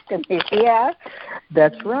look after me. Yeah.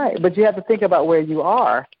 That's right. But you have to think about where you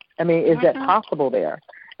are. I mean, is that possible there?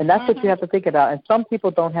 And that's what you have to think about. And some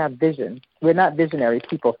people don't have vision. We're not visionary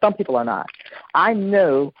people. Some people are not. I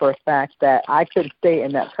know for a fact that I could stay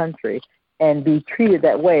in that country and be treated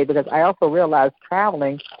that way, because I also realized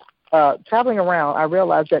traveling around, I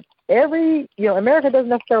realized that America doesn't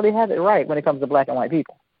necessarily have it right when it comes to black and white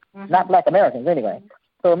people. Not black Americans anyway.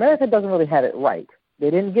 So America doesn't really have it right. They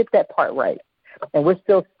didn't get that part right. And we're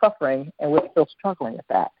still suffering and we're still struggling with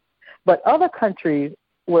that. But other countries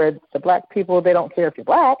where the black people, they don't care if you're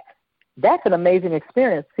black, that's an amazing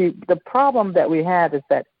experience. See, the problem that we have is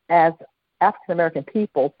that as African American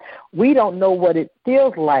people, we don't know what it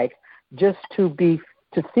feels like just to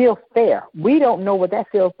feel fair. We don't know what that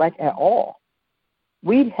feels like at all.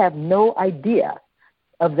 We have no idea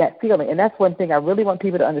of that feeling. And that's one thing I really want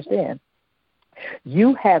people to understand.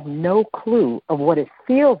 You have no clue of what it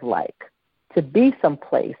feels like to be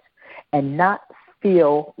someplace and not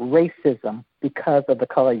feel racism because of the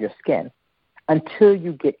color of your skin until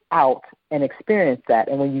you get out and experience that.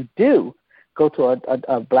 And when you do go to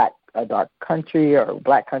a dark country or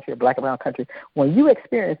black and brown country, when you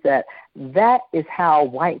experience that, that is how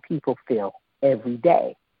white people feel every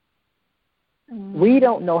day. We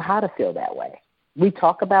don't know how to feel that way. We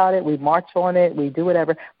talk about it, we march on it, we do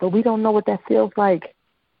whatever, but we don't know what that feels like.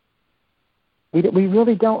 We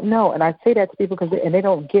really don't know. And I say that to people because they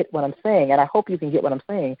don't get what I'm saying, and I hope you can get what I'm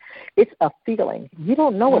saying. It's a feeling. You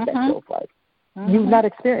don't know what that feels like. You've not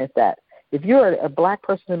experienced that. If you're a black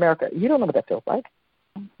person in America, you don't know what that feels like.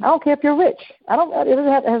 I don't care if you're rich. It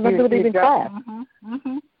has nothing to do with being class.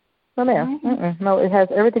 No, ma'am. No, it has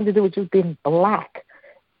everything to do with you being black.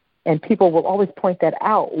 And people will always point that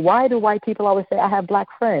out. Why do white people always say, I have black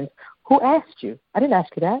friends? Who asked you? I didn't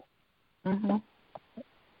ask you that.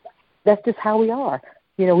 That's just how we are.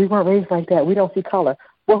 You know, we weren't raised like that. We don't see color.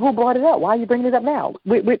 Well, who brought it up? Why are you bringing it up now?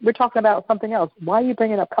 We're talking about something else. Why are you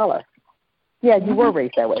bringing up color? Yeah, you were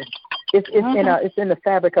raised that way. It's in the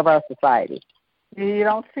fabric of our society. You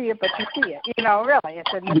don't see it, but you see it. You know, really.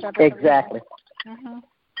 It's in the fabric. Exactly.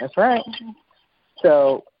 That's right.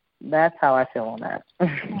 So that's how I feel on that.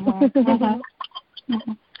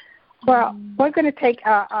 Well, we're going to take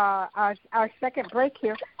our second break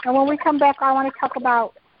here, and when we come back, I want to talk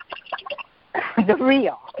about the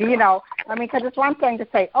real. You know, I mean, because it's one thing to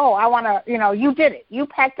say, "Oh, I want to," you know, you did it, you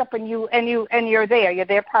packed up, and you're there. You're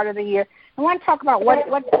there part of the year. I want to talk about what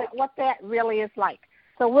that really is like.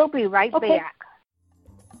 So we'll be right back.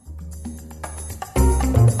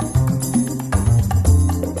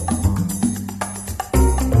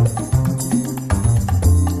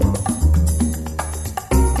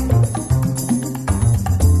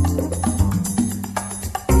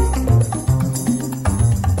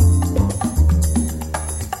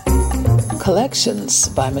 Collections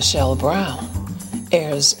by Michelle Brown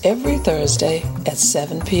airs every Thursday at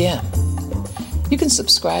 7 p.m. You can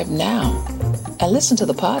subscribe now and listen to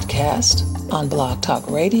the podcast on Blog Talk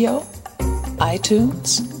Radio,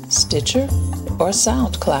 iTunes, Stitcher, or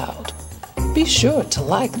SoundCloud. Be sure to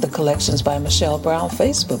like the Collections by Michelle Brown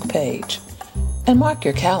Facebook page and mark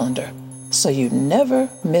your calendar so you never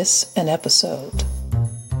miss an episode.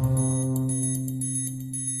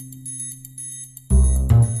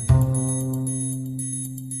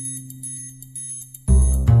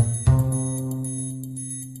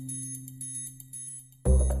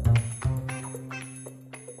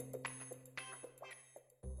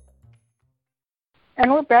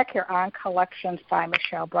 And we're back here on Collections by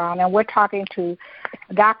Michelle Brown, and we're talking to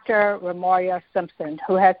Dr. Remolia Simpson,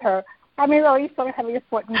 who has her, really sort of have your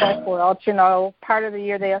foot in that world, you know, part of the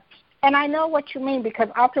year there. And I know what you mean, because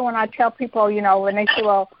often when I tell people, you know, when they say,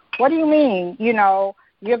 well, what do you mean, you know,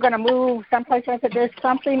 you're going to move someplace, I said, there's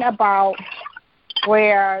something about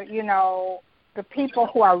where, you know, the people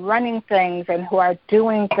who are running things and who are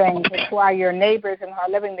doing things and who are your neighbors and who are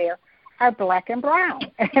living there are black and brown,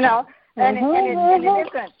 you know. And it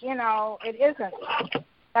isn't, you know, it isn't.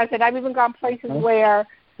 I said, I've even gone places where,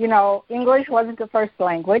 you know, English wasn't the first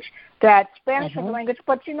language, that Spanish was the language,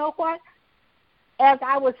 but you know what? As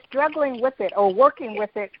I was struggling with it or working with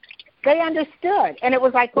it, they understood. And it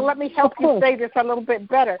was like, well, let me help you say this a little bit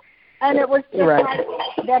better. And it was just like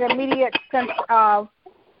that immediate sense of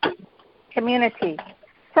community.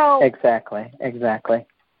 So Exactly.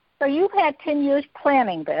 So you've had 10 years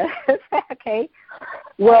planning this, okay?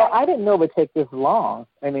 Well, I didn't know it would take this long.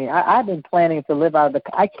 I mean, I've been planning to live out of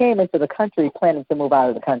I came into the country planning to move out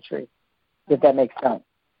of the country, if that makes sense.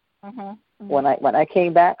 Mm-hmm. When I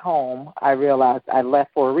came back home, I realized I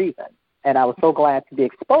left for a reason, and I was so glad to be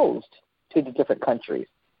exposed to the different countries.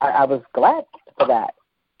 I was glad for that.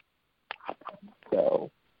 So,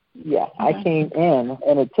 yeah, I came in,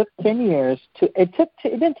 and it took 10 years it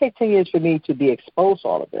didn't take 10 years for me to be exposed to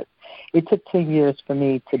all of this. It took 10 years for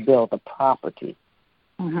me to build a property,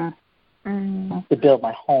 to build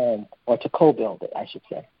my home, or to co-build it, I should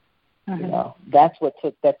say. You know, that's what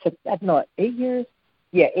took 8 years.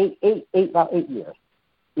 Yeah, about 8 years.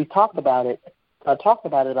 We talked about it. I talked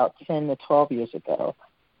about it about 10 to 12 years ago,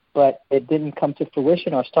 but it didn't come to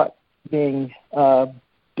fruition or start being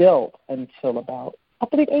built until about, I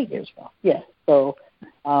believe, 8 years ago. Yes. So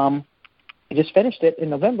I just finished it in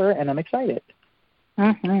November, and I'm excited.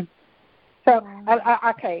 Mm-hmm. So,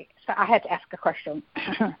 okay, so I had to ask a question.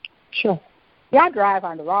 Sure. Y'all drive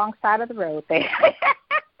on the wrong side of the road there.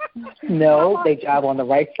 No, they drive on the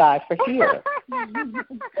right side for here.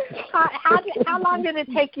 How long did it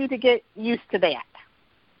take you to get used to that?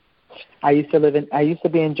 I used to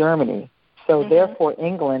be in Germany, so therefore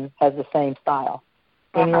England has the same style.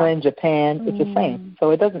 England, Japan, it's the same.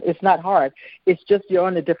 So it's not hard. It's just you're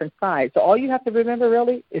on a different side. So all you have to remember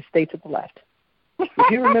really is stay to the left.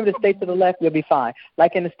 If you remember to stay to the left, you'll be fine.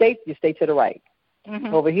 Like in the States, you stay to the right.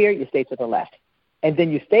 Over here, you stay to the left. And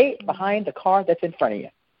then you stay behind the car that's in front of you.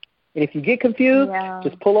 And if you get confused,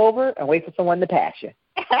 just pull over and wait for someone to pass you.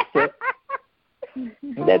 That's it.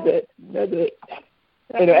 That's it.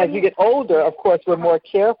 You know, as you get older, of course, we're more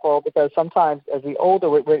careful because sometimes as we older,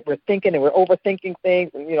 we're thinking and we're overthinking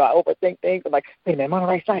things. And, you know, I overthink things. I'm like, wait a minute, I'm on the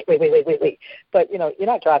right side. Wait. But, you know, you're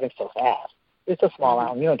not driving so fast. It's a small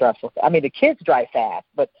island. You don't drive so fast. I mean, the kids drive fast,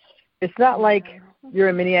 but it's not like you're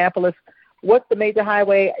in Minneapolis. What's the major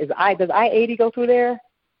highway? Does I-80 go through there?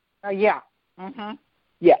 Yeah.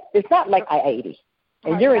 Yeah, it's not like I-80.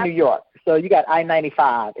 And you're in New York, so you got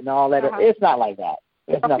I-95 and all that. It's not like that.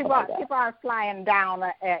 It's nothing like that. People are flying down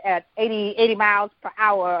at 80 miles per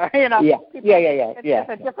hour, you know. Yeah. It's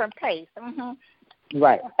a different pace.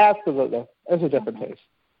 Right, absolutely. It's a different pace.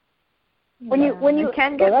 When you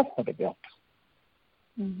can get, that's no big deal.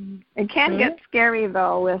 It can get scary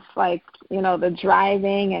though with like, you know, the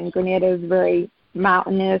driving, and Grenada is very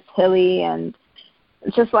mountainous, hilly, and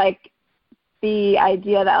it's just like the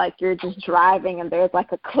idea that like you're just driving and there's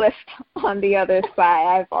like a cliff on the other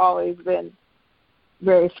side. I've always been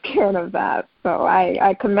very scared of that. So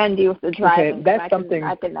I commend you with the driving. Okay, that's something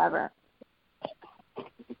I could never.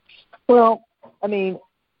 Well, I mean,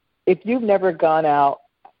 if you've never gone out,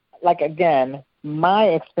 like again, my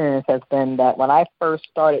experience has been that when I first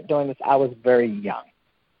started doing this, I was very young.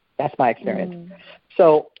 That's my experience.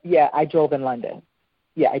 So, yeah, I drove in London.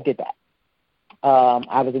 Yeah, I did that.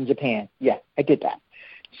 I was in Japan. Yeah, I did that.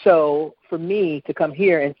 So for me to come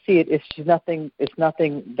here and see it, it's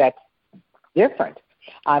nothing that's different.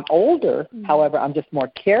 I'm older, however, I'm just more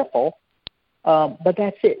careful, but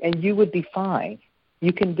that's it. And you would be fine.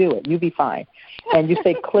 You can do it. You'll be fine. And you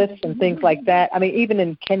say cliffs and things like that. I mean, even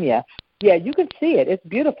in Kenya, yeah, you can see it. It's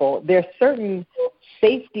beautiful. There's certain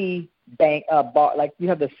safety bar, like you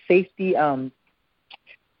have the safety,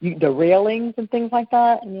 the railings and things like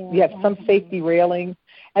that. Yeah. You have some safety railings,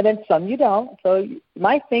 and then some you don't. So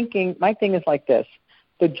my thing is like this: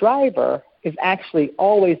 the driver is actually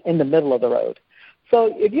always in the middle of the road.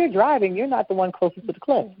 So if you're driving, you're not the one closest to the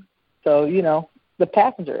cliff. So you know the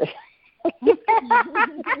passenger is.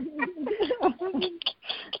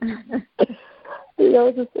 You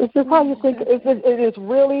know, it's just how you think. It is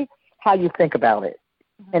really how you think about it,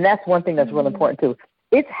 and that's one thing that's real important too.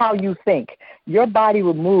 It's how you think. Your body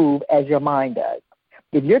will move as your mind does.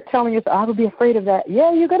 If you're telling yourself, I would be afraid of that,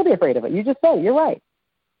 yeah, you're going to be afraid of it. You just said it. You're right.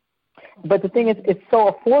 But the thing is, it's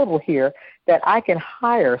so affordable here that I can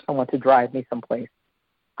hire someone to drive me someplace.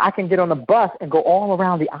 I can get on a bus and go all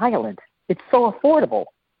around the island. It's so affordable.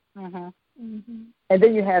 And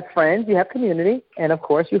then you have friends, you have community, and, of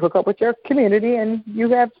course, you hook up with your community, and you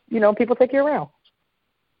have, you know, people take you around.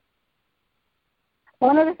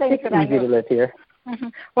 One of the things it's easy to live here.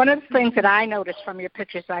 One of the things that I noticed from your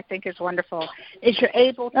pictures I think is wonderful is you're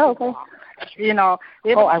able to walk. You know,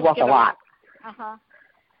 I walk a lot.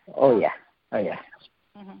 Oh, yeah.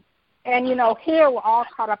 And, you know, here we're all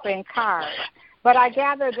caught up in cars. But I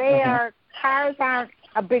gather cars aren't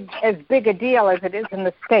as big a deal as it is in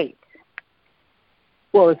the States.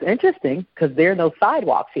 Well, it's interesting because there are no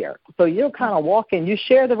sidewalks here. So you'll kind of walk in. You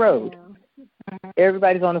share the road.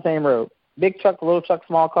 Everybody's on the same road. Big truck, little truck,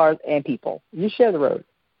 small cars, and people. You share the road.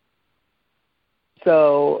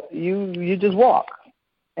 So you just walk.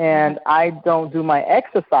 And I don't do my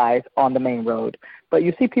exercise on the main road. But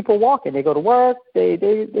you see people walking. They go to work. They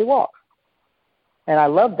walk. And I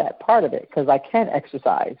love that part of it because I can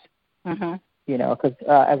exercise, you know, because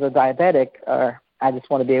as a diabetic, I just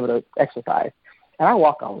want to be able to exercise. And I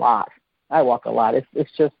walk a lot.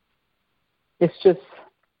 It's just,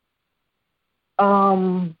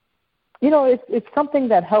 you know, it's something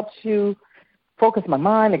that helps you focus my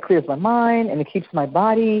mind. It clears my mind, and it keeps my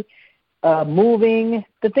body moving.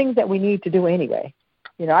 The things that we need to do anyway.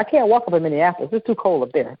 You know, I can't walk up in Minneapolis. It's too cold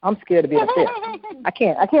up there. I'm scared to be up there. I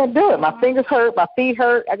can't do it. My fingers hurt. My feet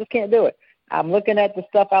hurt. I just can't do it. I'm looking at the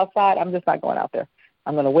stuff outside. I'm just not going out there.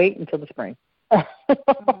 I'm going to wait until the spring. So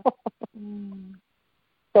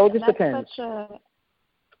it just depends.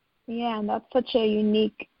 And that's such a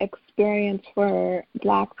unique experience for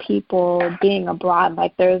Black people being abroad.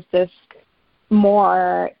 Like, there's this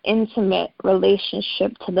more intimate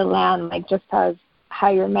relationship to the land, like just as how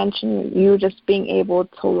you're mentioning, you just being able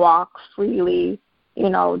to walk freely, you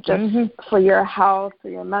know, just for your health, for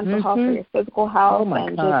your mental health, for your physical health,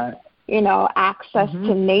 and just, you know, access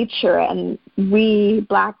to nature. And we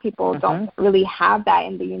Black people don't really have that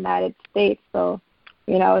in the United States. So,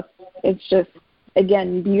 you know, it's just,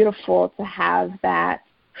 again, beautiful to have that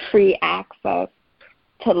free access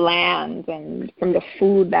to land and from the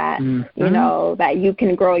food that, you know, that you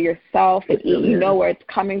can grow yourself and eat. You know where it's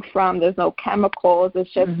coming from. There's no chemicals.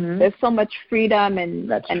 It's just, there's so much freedom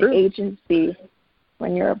and agency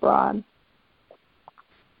when you're abroad.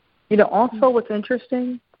 You know, also what's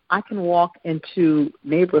interesting, I can walk into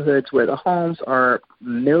neighborhoods where the homes are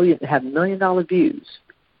have $1 million views.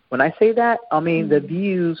 When I say that, I mean the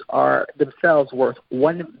views are themselves worth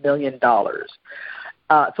 $1 million.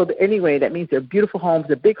 Anyway, that means they're beautiful homes,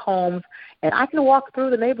 they're big homes, and I can walk through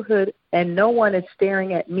the neighborhood and no one is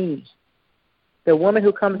staring at me. The woman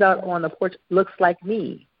who comes out on the porch looks like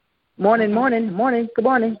me. Morning, good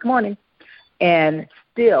morning. And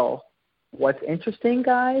still, what's interesting,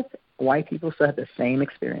 guys, white people still have the same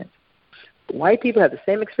experience. White people have the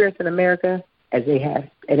same experience in America as they have,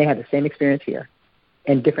 and they have the same experience here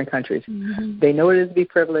in different countries. They know what it is to be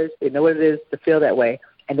privileged. They know what it is to feel that way,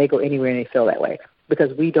 and they go anywhere and they feel that way.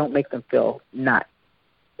 Because we don't make them feel not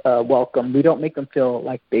welcome. We don't make them feel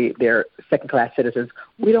like they're second-class citizens.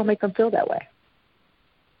 We don't make them feel that way.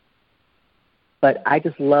 But I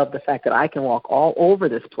just love the fact that I can walk all over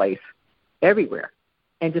this place, everywhere,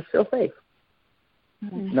 and just feel safe.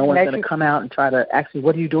 No one's going to come out and try to ask me,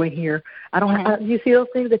 what are you doing here? You see those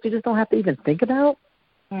things that you just don't have to even think about?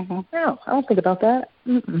 No, I don't think about that.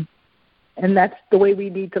 And that's the way we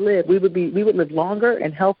need to live. We would live longer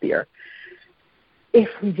and healthier if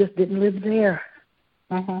we just didn't live there.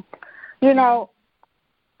 You know,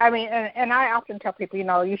 I mean, and I often tell people, you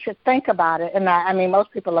know, you should think about it. And I mean, most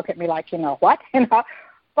people look at me like, you know, what? You know,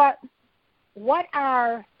 but what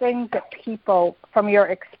are things that people, from your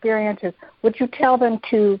experiences, would you tell them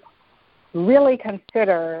to really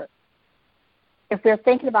consider if they're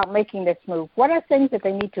thinking about making this move? What are things that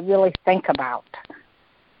they need to really think about?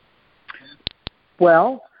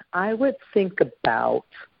 Well, I would think about,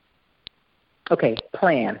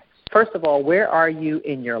 plan. First of all, where are you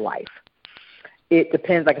in your life? It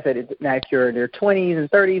depends, like I said, now if you're in your 20s and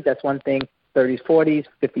 30s, that's one thing, 30s, 40s,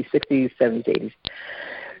 50s, 60s, 70s, 80s.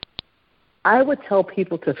 I would tell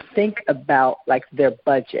people to think about, like, their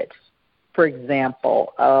budget. For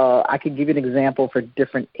example, I could give you an example for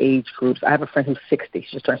different age groups. I have a friend who's 60.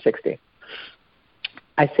 She just turned 60.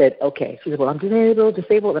 I said, okay. She said, well, I'm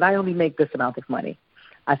disabled, but I only make this amount of money.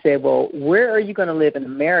 I said, well, where are you going to live in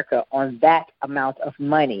America on that amount of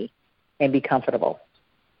money and be comfortable?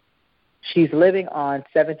 She's living on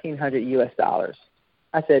 $1,700 US.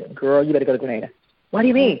 I said, girl, you better go to Grenada. What do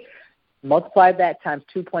you mean? Multiply that times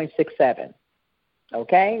 2.67.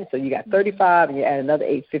 Okay? So you got 35 and you add another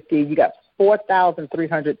 850. You got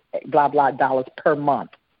 $4,300 blah blah dollars per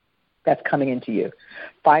month that's coming into you.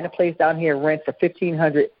 Find a place down here, rent for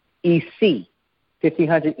 $1,500 EC.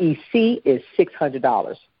 $1,500 EC is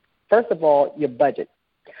 $600. First of all, your budget.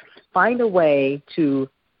 Find a way to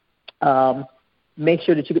make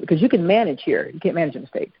sure that because you can manage here. You can't manage in the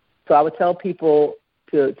States. So I would tell people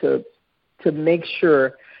to make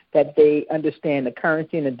sure that they understand the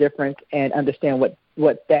currency and the difference and understand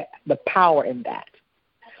what the power in that.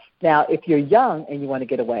 Now, if you're young and you want to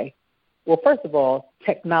get away, well, first of all,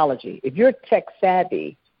 technology. If you're tech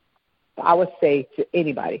savvy, I would say to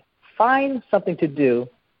anybody, find something to do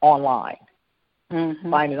online.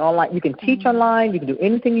 Find it online. You can teach online. You can do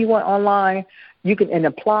anything you want online. You can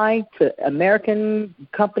apply to American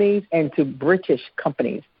companies and to British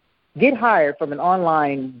companies. Get hired from an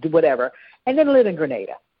online, do whatever, and then live in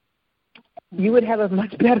Grenada. You would have a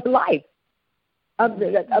much better life. I'm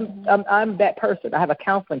that person. I have a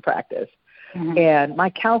counseling practice, and my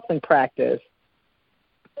counseling practice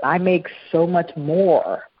I make so much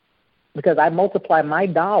more because I multiply my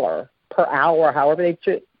dollar per hour, however they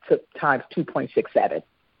took, times 2.67.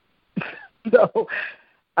 So,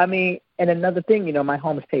 I mean, and another thing, you know, my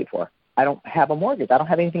home is paid for. I don't have a mortgage. I don't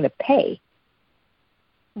have anything to pay.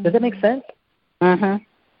 Does that make sense? Mm-hmm.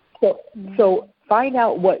 So find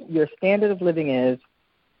out what your standard of living is,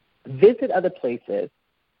 visit other places,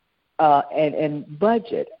 and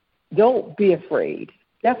budget. Don't be afraid.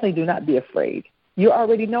 Definitely do not be afraid. You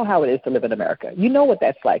already know how it is to live in America. You know what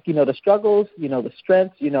that's like. You know the struggles, you know the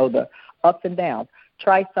strengths, you know the ups and downs.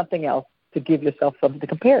 Try something else to give yourself something to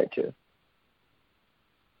compare it to.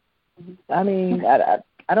 I mean, I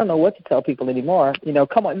don't know what to tell people anymore. You know,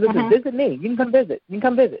 come on, listen, visit me. You can come visit. You can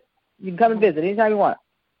come visit. You can come and visit anytime you want.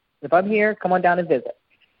 If I'm here, come on down and visit.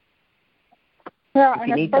 Yeah, if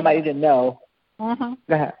you need somebody to know, go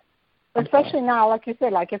ahead. Especially now, like you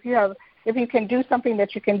said, like if you can do something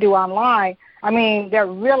that you can do online, I mean, that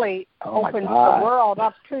really opens the world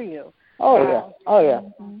up to you. Oh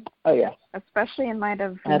yeah. Especially in light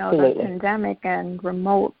of the pandemic and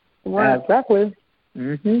remote work. Exactly.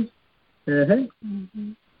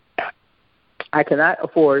 I cannot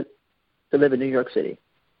afford to live in New York City.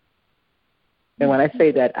 And when I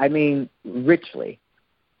say that, I mean richly.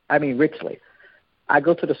 I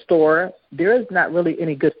go to the store. There is not really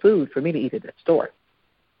any good food for me to eat at that store.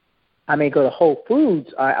 I may go to Whole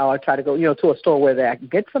Foods. I'll try to go, to a store where I can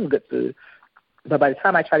get some good food. But by the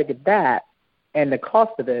time I try to get that, and the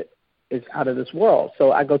cost of it is out of this world.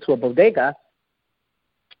 So I go to a bodega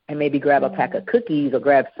and maybe grab a pack of cookies or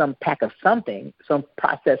grab some pack of something, some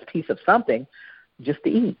processed piece of something, just to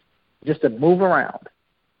eat, just to move around.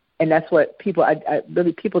 And that's what people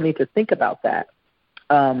need to think about that.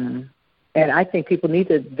 And I think people need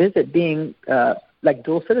to visit being like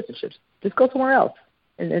dual citizenships. Just go somewhere else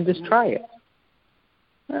and just try it.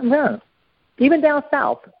 Yeah. Even down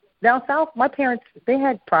south. Down south, my parents, they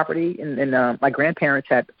had property, and my grandparents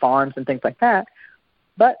had farms and things like that.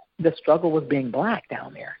 But the struggle was being black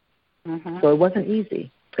down there. So it wasn't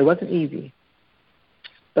easy.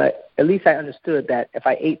 But at least I understood that if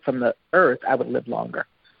I ate from the earth, I would live longer.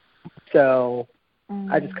 So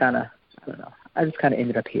I just kind of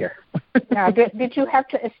ended up here. Now, did you have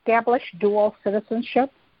to establish dual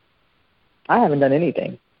citizenship? I haven't done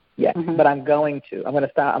anything yet, but I'm going to. I'm going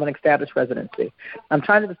to establish residency. I'm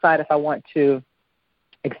trying to decide if I want to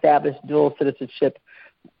establish dual citizenship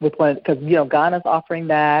with one, because Ghana's offering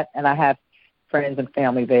that, and I have friends and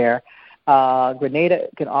family there. Grenada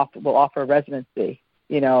will offer residency.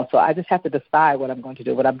 So I just have to decide what I'm going to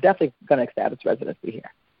do. But I'm definitely going to establish residency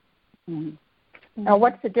here. Now,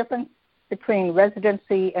 what's the difference between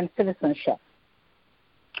residency and citizenship?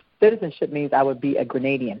 Citizenship means I would be a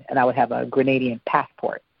Grenadian, and I would have a Grenadian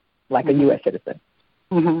passport, like a U.S. citizen.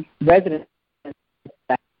 Resident,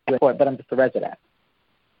 but I'm just a resident.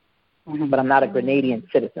 But I'm not a Grenadian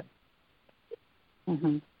citizen.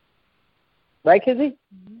 Right, Kizzy?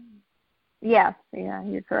 Yes,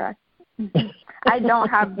 you're correct. I don't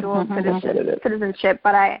have dual citizenship,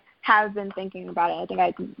 but I have been thinking about it. I think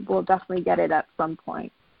I will definitely get it at some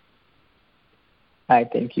point. I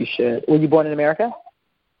think you should. Were you born in America?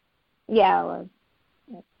 Yeah, I was.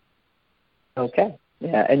 Okay.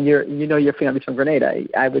 Yeah, and your family's from Grenada.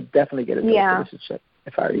 I would definitely get a dual citizenship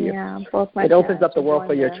if I were you. Yeah, both my It opens up the world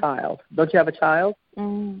for your child. Don't you have a child?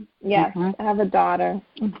 Yes, I have a daughter.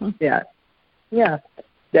 Yeah.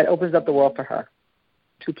 That opens up the world for her.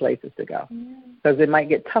 2 places to go. Because it might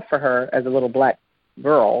get tough for her as a little black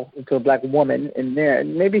girl to a black woman in there.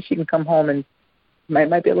 And maybe she can come home and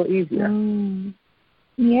might be a little easier.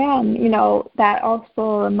 Yeah, that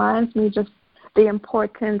also reminds me just the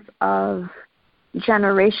importance of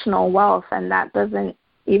generational wealth, and that doesn't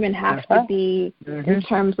even have to be in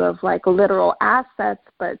terms of like literal assets,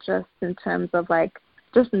 but just in terms of like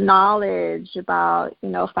just knowledge about,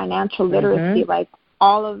 financial literacy, like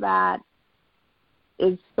all of that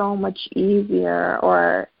is so much easier,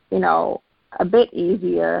 or, a bit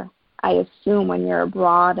easier, I assume, when you're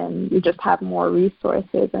abroad and you just have more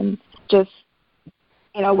resources, and just,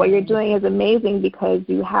 what you're doing is amazing because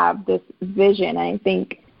you have this vision. I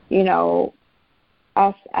think,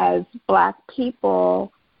 us as Black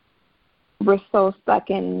people, we're so stuck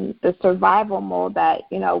in the survival mode that,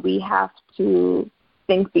 we have to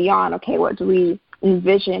think beyond, okay, what do we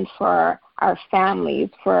envision for our families,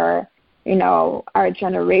 for, our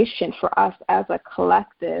generation, for us as a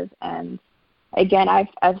collective. And again,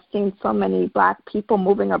 I've seen so many Black people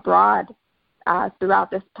moving abroad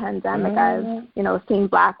throughout this pandemic. I've, seen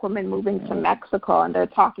Black women moving to Mexico, and they're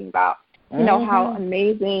talking about, how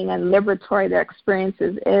amazing and liberatory their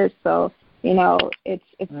experiences is. So, it's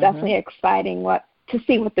definitely exciting what to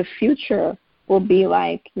see what the future will be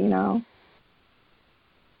like,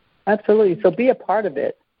 Absolutely. So be a part of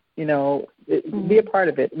it, be a part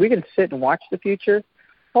of it. We can sit and watch the future,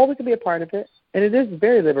 or we can be a part of it. And it is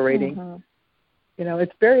very liberating.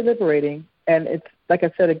 It's very liberating. And it's, like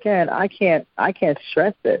I said, again, I can't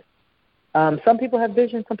stress it. Some people have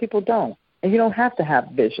vision, some people don't. And you don't have to have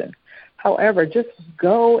vision. However, just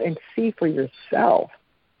go and see for yourself.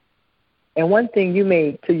 And one thing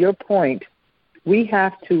to your point, we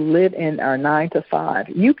have to live in our 9 to 5.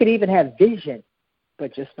 You could even have vision,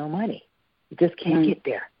 but just no money. You just can't get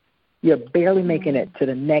there. You're barely making it to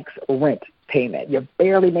the next rent payment. You're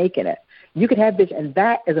barely making it. You could have vision, and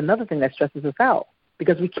that is another thing that stresses us out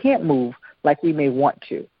because we can't move like we may want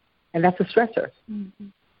to, and that's a stressor.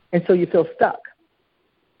 And so you feel stuck,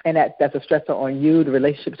 and that's a stressor on you, the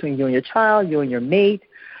relationship between you and your child, you and your mate,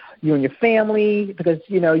 you and your family, because,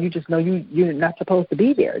 you just know you're not supposed to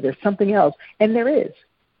be there. There's something else, and there is.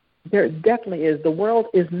 There definitely is. The world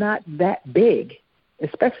is not that big,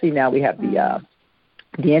 especially now we have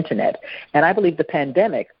the Internet. And I believe the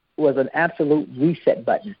pandemic was an absolute reset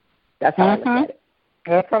button. That's how I look at it.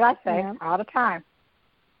 That's what I say all the time.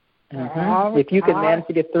 If you can manage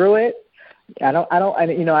to get through it, and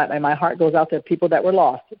my heart goes out to people that were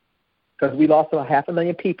lost, because we lost about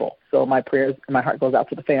 500,000 people. So my prayers and my heart goes out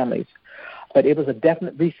to the families. But it was a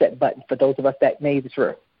definite reset button for those of us that made it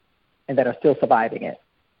through and that are still surviving it.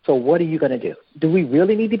 So what are you going to do? Do we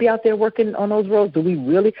really need to be out there working on those roads?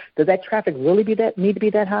 Does that traffic really need to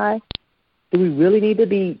be that high? Do we really need to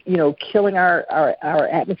be, killing our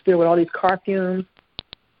atmosphere with all these car fumes?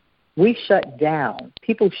 We shut down.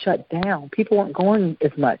 People shut down. People weren't going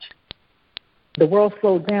as much. The world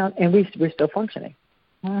slowed down, and we're still functioning.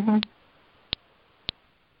 Yep.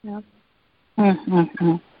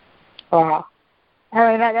 Wow. I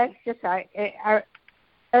mean, that's just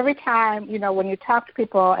every time, when you talk to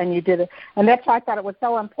people and you did it, and that's why I thought it was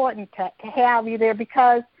so important to have you there,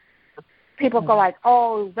 because people go like,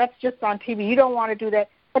 oh, that's just on TV. You don't want to do that.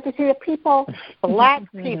 But to see the people, black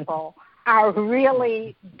people, are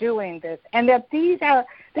really doing this, and that these are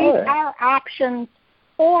options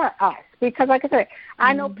for us. Because, like I said,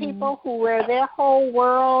 I know people where their whole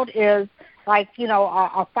world is like,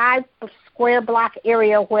 a 5 square block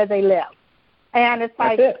area where they live. And it's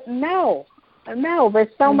like, no, there's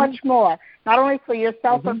so much more, not only for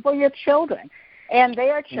yourself, but for your children and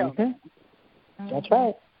their children. That's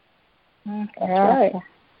right. That's right.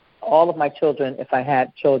 All of my children, if I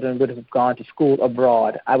had children, would have gone to school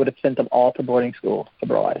abroad. I would have sent them all to boarding school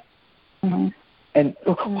abroad. And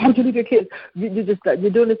why don't you leave your kids?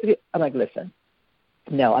 You're doing this to me. I'm like, listen,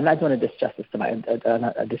 no, I'm not doing a disjustice to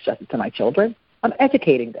my children. I'm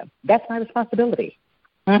educating them. That's my responsibility.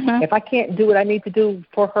 If I can't do what I need to do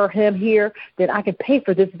for him here, then I can pay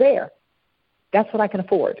for this there. That's what I can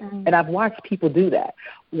afford. And I've watched people do that.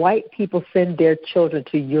 White people send their children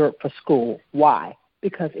to Europe for school. Why?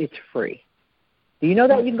 Because it's free. Do you know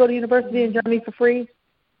that you can go to university in Germany for free?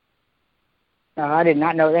 No, I did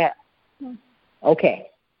not know that. Okay.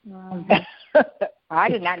 I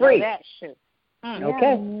did not know that. Shoot.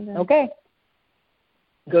 Okay.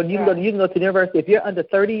 You can go to the university. If you're under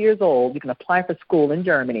 30 years old, you can apply for school in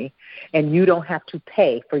Germany, and you don't have to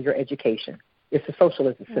pay for your education. It's a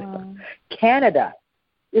socialism system. Canada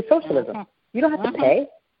is socialism. You don't have to pay.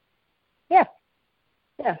 Yeah.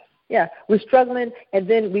 We're struggling, and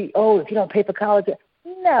then if you don't pay for college.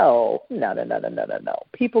 No.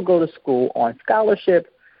 People go to school on scholarship.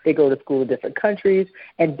 They go to school in different countries,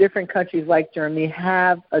 and different countries like Germany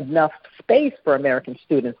have enough space for American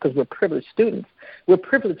students because we're privileged students. We're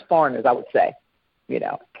privileged foreigners, I would say,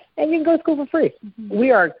 and you can go to school for free. We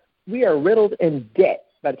are riddled in debt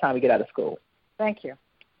by the time we get out of school. Thank you.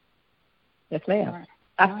 Yes, ma'am. Right.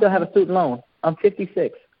 I still have a student loan. I'm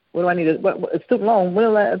 56. What do I need? A student loan?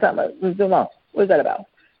 Student loan. What is that about?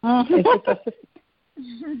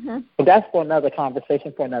 But that's for another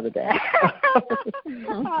conversation for another day.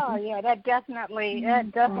 Oh yeah, that definitely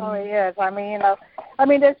is. I mean,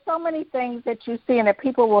 there's so many things that you see and that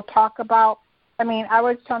people will talk about. I mean, I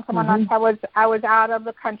was telling someone else I was out of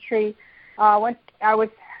the country. Where was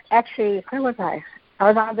I?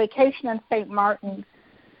 I was on vacation in St. Martin.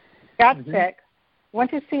 Got sick. Went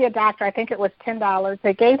to see a doctor. I think it was $10.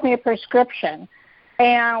 They gave me a prescription,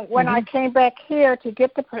 and when I came back here to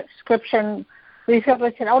get the prescription, they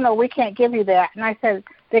said, "Oh no, we can't give you that." And I said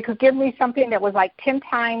they could give me something that was like 10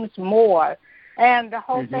 times more. And the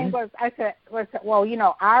whole thing was, I said, well,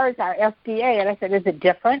 ours are FDA. And I said, is it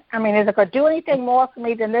different? I mean, is it going to do anything more for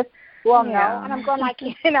me than this? Well, no. And I'm going like,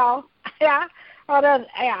 I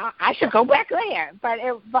should go back there. But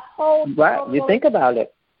the whole right. You think about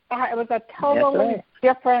it. it was a totally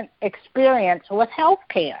different experience with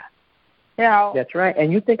healthcare. You know. That's right.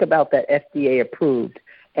 And you think about that FDA approved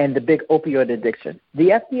and the big opioid addiction. The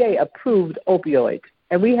FDA approved opioids,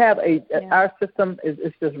 and we have our system is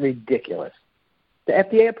just ridiculous. The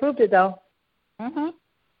FDA approved it though. Okay.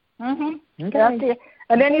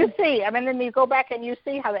 And then you see, then you go back and you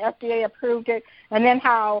see how the FDA approved it, and then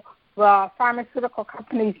how the pharmaceutical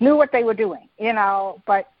companies knew what they were doing, you know.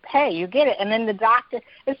 But hey, you get it. And then the doctor,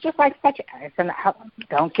 it's just like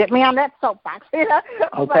don't get me on that soapbox, you know.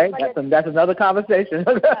 Okay, that's another conversation.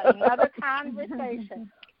 Another conversation.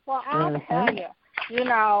 Well, I'll tell you, you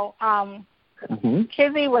know,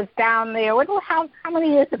 Kizzy was down there. How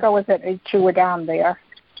many years ago was it that you were down there?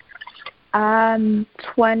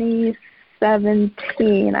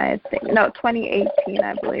 2017, I think. No, 2018,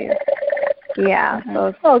 I believe. Yeah.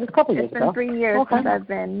 So just a couple years ago. It's been 3 years since I've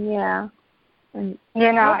been. Yeah. And,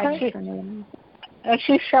 you know, and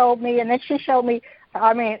she showed me, and the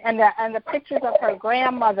pictures of her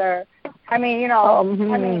grandmother. To be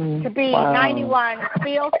 91,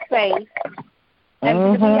 feel safe,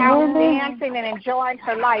 and to be out dancing and enjoying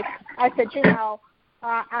her life. I said, you know.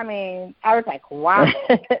 I was like, wow.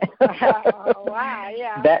 Wow,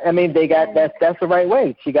 yeah. That's the right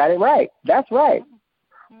way. She got it right. That's right.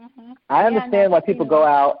 I understand why people go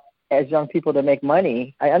out as young people to make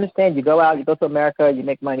money. I understand you go out, you go to America, you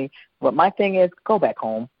make money. But my thing is, go back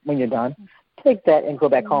home when you're done. Take that and go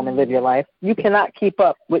back home and live your life. You cannot keep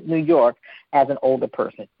up with New York as an older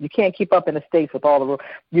person. You can't keep up in the States with all the rules.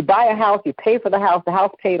 You buy a house, you pay for the house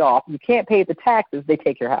paid off. You can't pay the taxes, they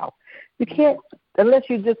take your house. You can't, unless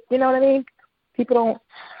you just, you know what I mean? People don't,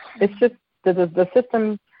 it's just, the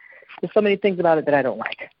system, there's so many things about it that I don't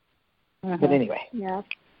like. But anyway. Yeah.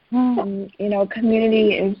 And, you know,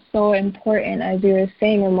 community is so important, as you were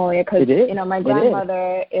saying, Remolia, because, you know, my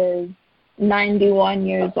grandmother is 91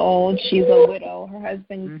 years old. She's a widow. Her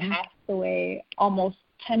husband passed away almost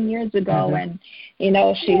 10 years ago, and, you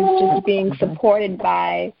know, she's just being supported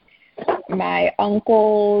by my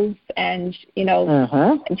uncles, and, you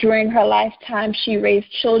know, during her lifetime, she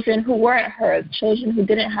raised children who weren't hers, children who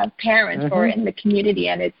didn't have parents or in the community,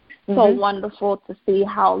 and it's so wonderful to see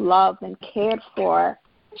how loved and cared for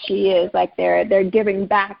she is. Like they're giving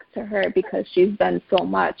back to her because she's done so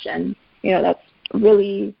much, and, you know, that's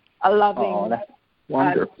really a loving,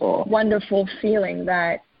 wonderful feeling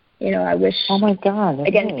that, you know, I wish,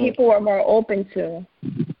 people were more open to.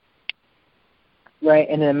 Right,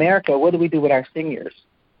 and in America, what do we do with our seniors?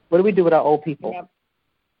 What do we do with our old people? Yep.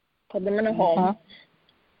 Put them in a home.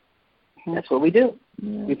 That's what we do.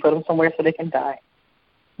 We put them somewhere so they can die.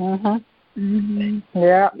 Yeah.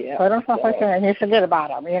 Put them somewhere and you forget about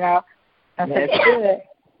them, you know. That's it.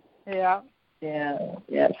 Yeah.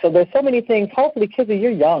 So there's so many things. Hopefully, Kizzy,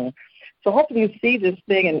 you're young. So hopefully you see this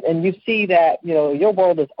thing and you see that, you know, your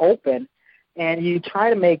world is open, and you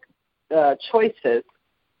try to make choices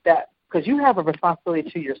that, because you have a responsibility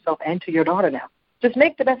to yourself and to your daughter now. Just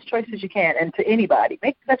make the best choices you can, and to anybody,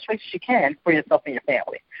 make the best choices you can for yourself and your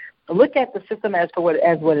family. Look at the system as what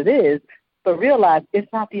it is, but realize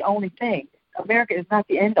it's not the only thing. America is not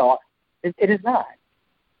the end all. It is not.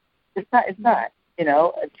 It's not. You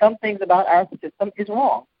know, some things about our system is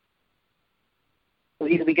wrong. So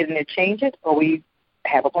either we get in there and change it, or we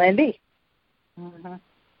have a plan B.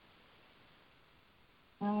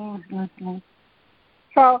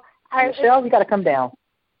 So, Michelle, you got to come down.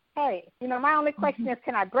 Hey, you know, my only question is,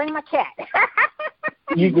 can I bring my cat?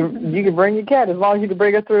 You can bring your cat as long as you can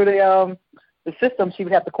bring her through the system. She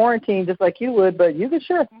would have to quarantine just like you would, but you can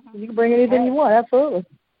you can bring anything you want. Absolutely.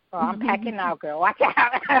 Well, I'm packing now, girl. Watch out.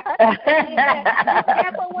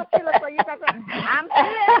 Careful what you look for.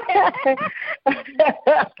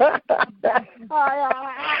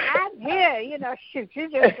 I'm here. You know, shoot. You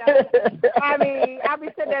just, I'll be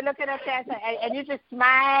sitting there looking at that, and you just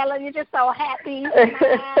smile, and you're just so happy,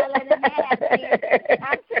 smiling and happy.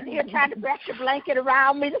 I'm sitting here trying to wrap your blanket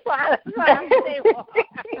around me. So I'm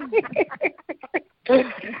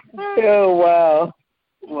Oh, wow.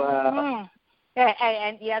 Wow.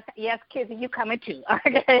 And yes, Kizzy, you coming too.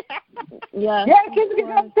 Okay. Yeah, Kizzy can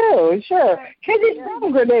come too. Sure. Kizzy's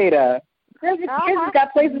from Grenada. Kizzy's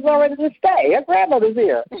got places already to stay. Her grandmother's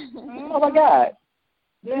here. Oh my God.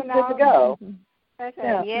 Good to go.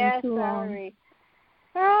 Okay. Yes, sorry.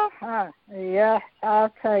 Yes,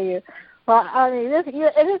 I'll tell you. Well, I mean, this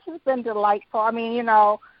has been delightful. I mean, you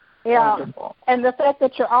know, wonderful. And the fact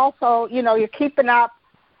that you're also, you know, you're keeping up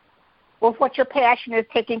with what your passion is,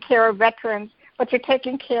 taking care of veterans, but you're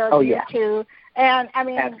taking care of you too. And I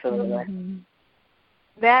mean, absolutely.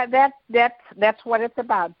 That's what it's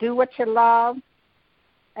about. Do what you love,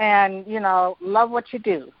 and, you know, love what you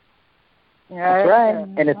do. That's right.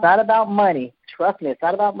 And it's not about money. Trust me, it's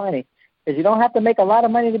not about money. Because you don't have to make a lot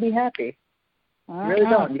of money to be happy. You really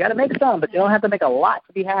don't. You got to make some, but you don't have to make a lot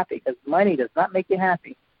to be happy, because money does not make you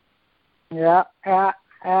happy.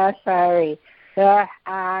 Sorry.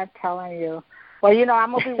 I'm telling you. Well,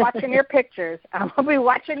 I'm going to be watching your pictures. I'm going to be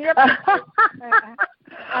watching your pictures.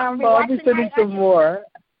 I'll be sending some more.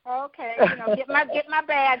 Okay. Get my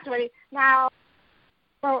badge ready. Now,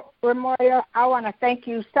 Remolia, I want to thank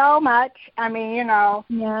you so much. I mean,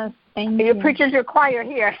 Yes, thank you. Your pictures require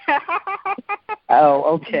here. Oh,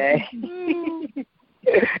 okay.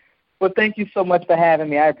 Well, thank you so much for having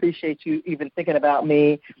me. I appreciate you even thinking about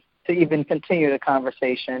me to even continue the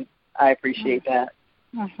conversation. I appreciate that.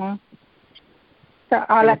 So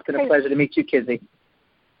it's been a pleasure to meet you, Kizzy.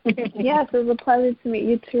 Yes, it was a pleasure to meet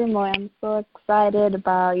you too, Remolia. I'm so excited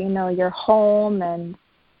about, your home and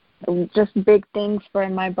just big things for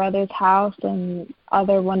my brother's house and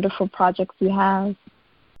other wonderful projects you have.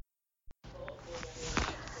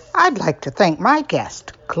 I'd like to thank my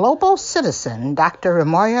guest, global citizen Dr.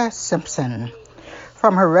 Remolia Simpson.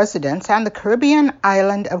 From her residence on the Caribbean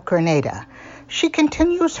island of Grenada, she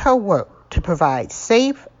continues her work to provide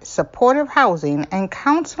safe, supportive housing and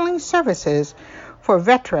counseling services for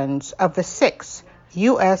veterans of the 6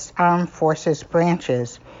 U.S. Armed Forces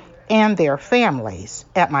branches and their families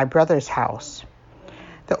at my brother's house.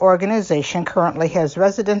 The organization currently has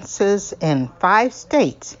residences in 5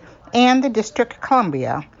 states and the District of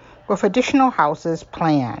Columbia, with additional houses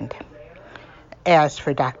planned. As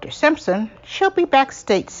for Dr. Simpson, she'll be back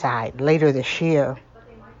stateside later this year.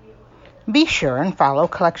 Be sure and follow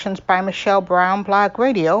Collections by Michelle Brown Blog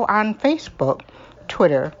Radio on Facebook,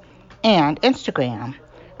 Twitter, and Instagram,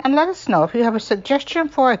 and let us know if you have a suggestion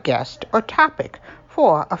for a guest or topic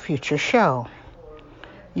for a future show.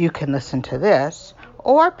 You can listen to this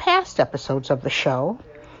or past episodes of the show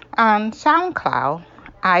on SoundCloud,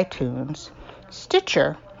 iTunes,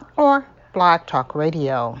 Stitcher, or Blog Talk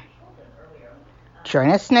Radio.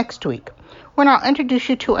 Join us next week when I'll introduce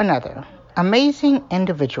you to another amazing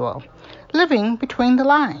individual living between the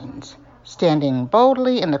lines, standing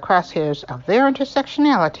boldly in the crosshairs of their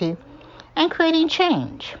intersectionality and creating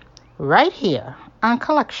change, right here on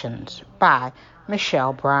Collections by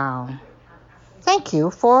Michelle Brown. Thank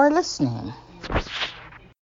you for listening.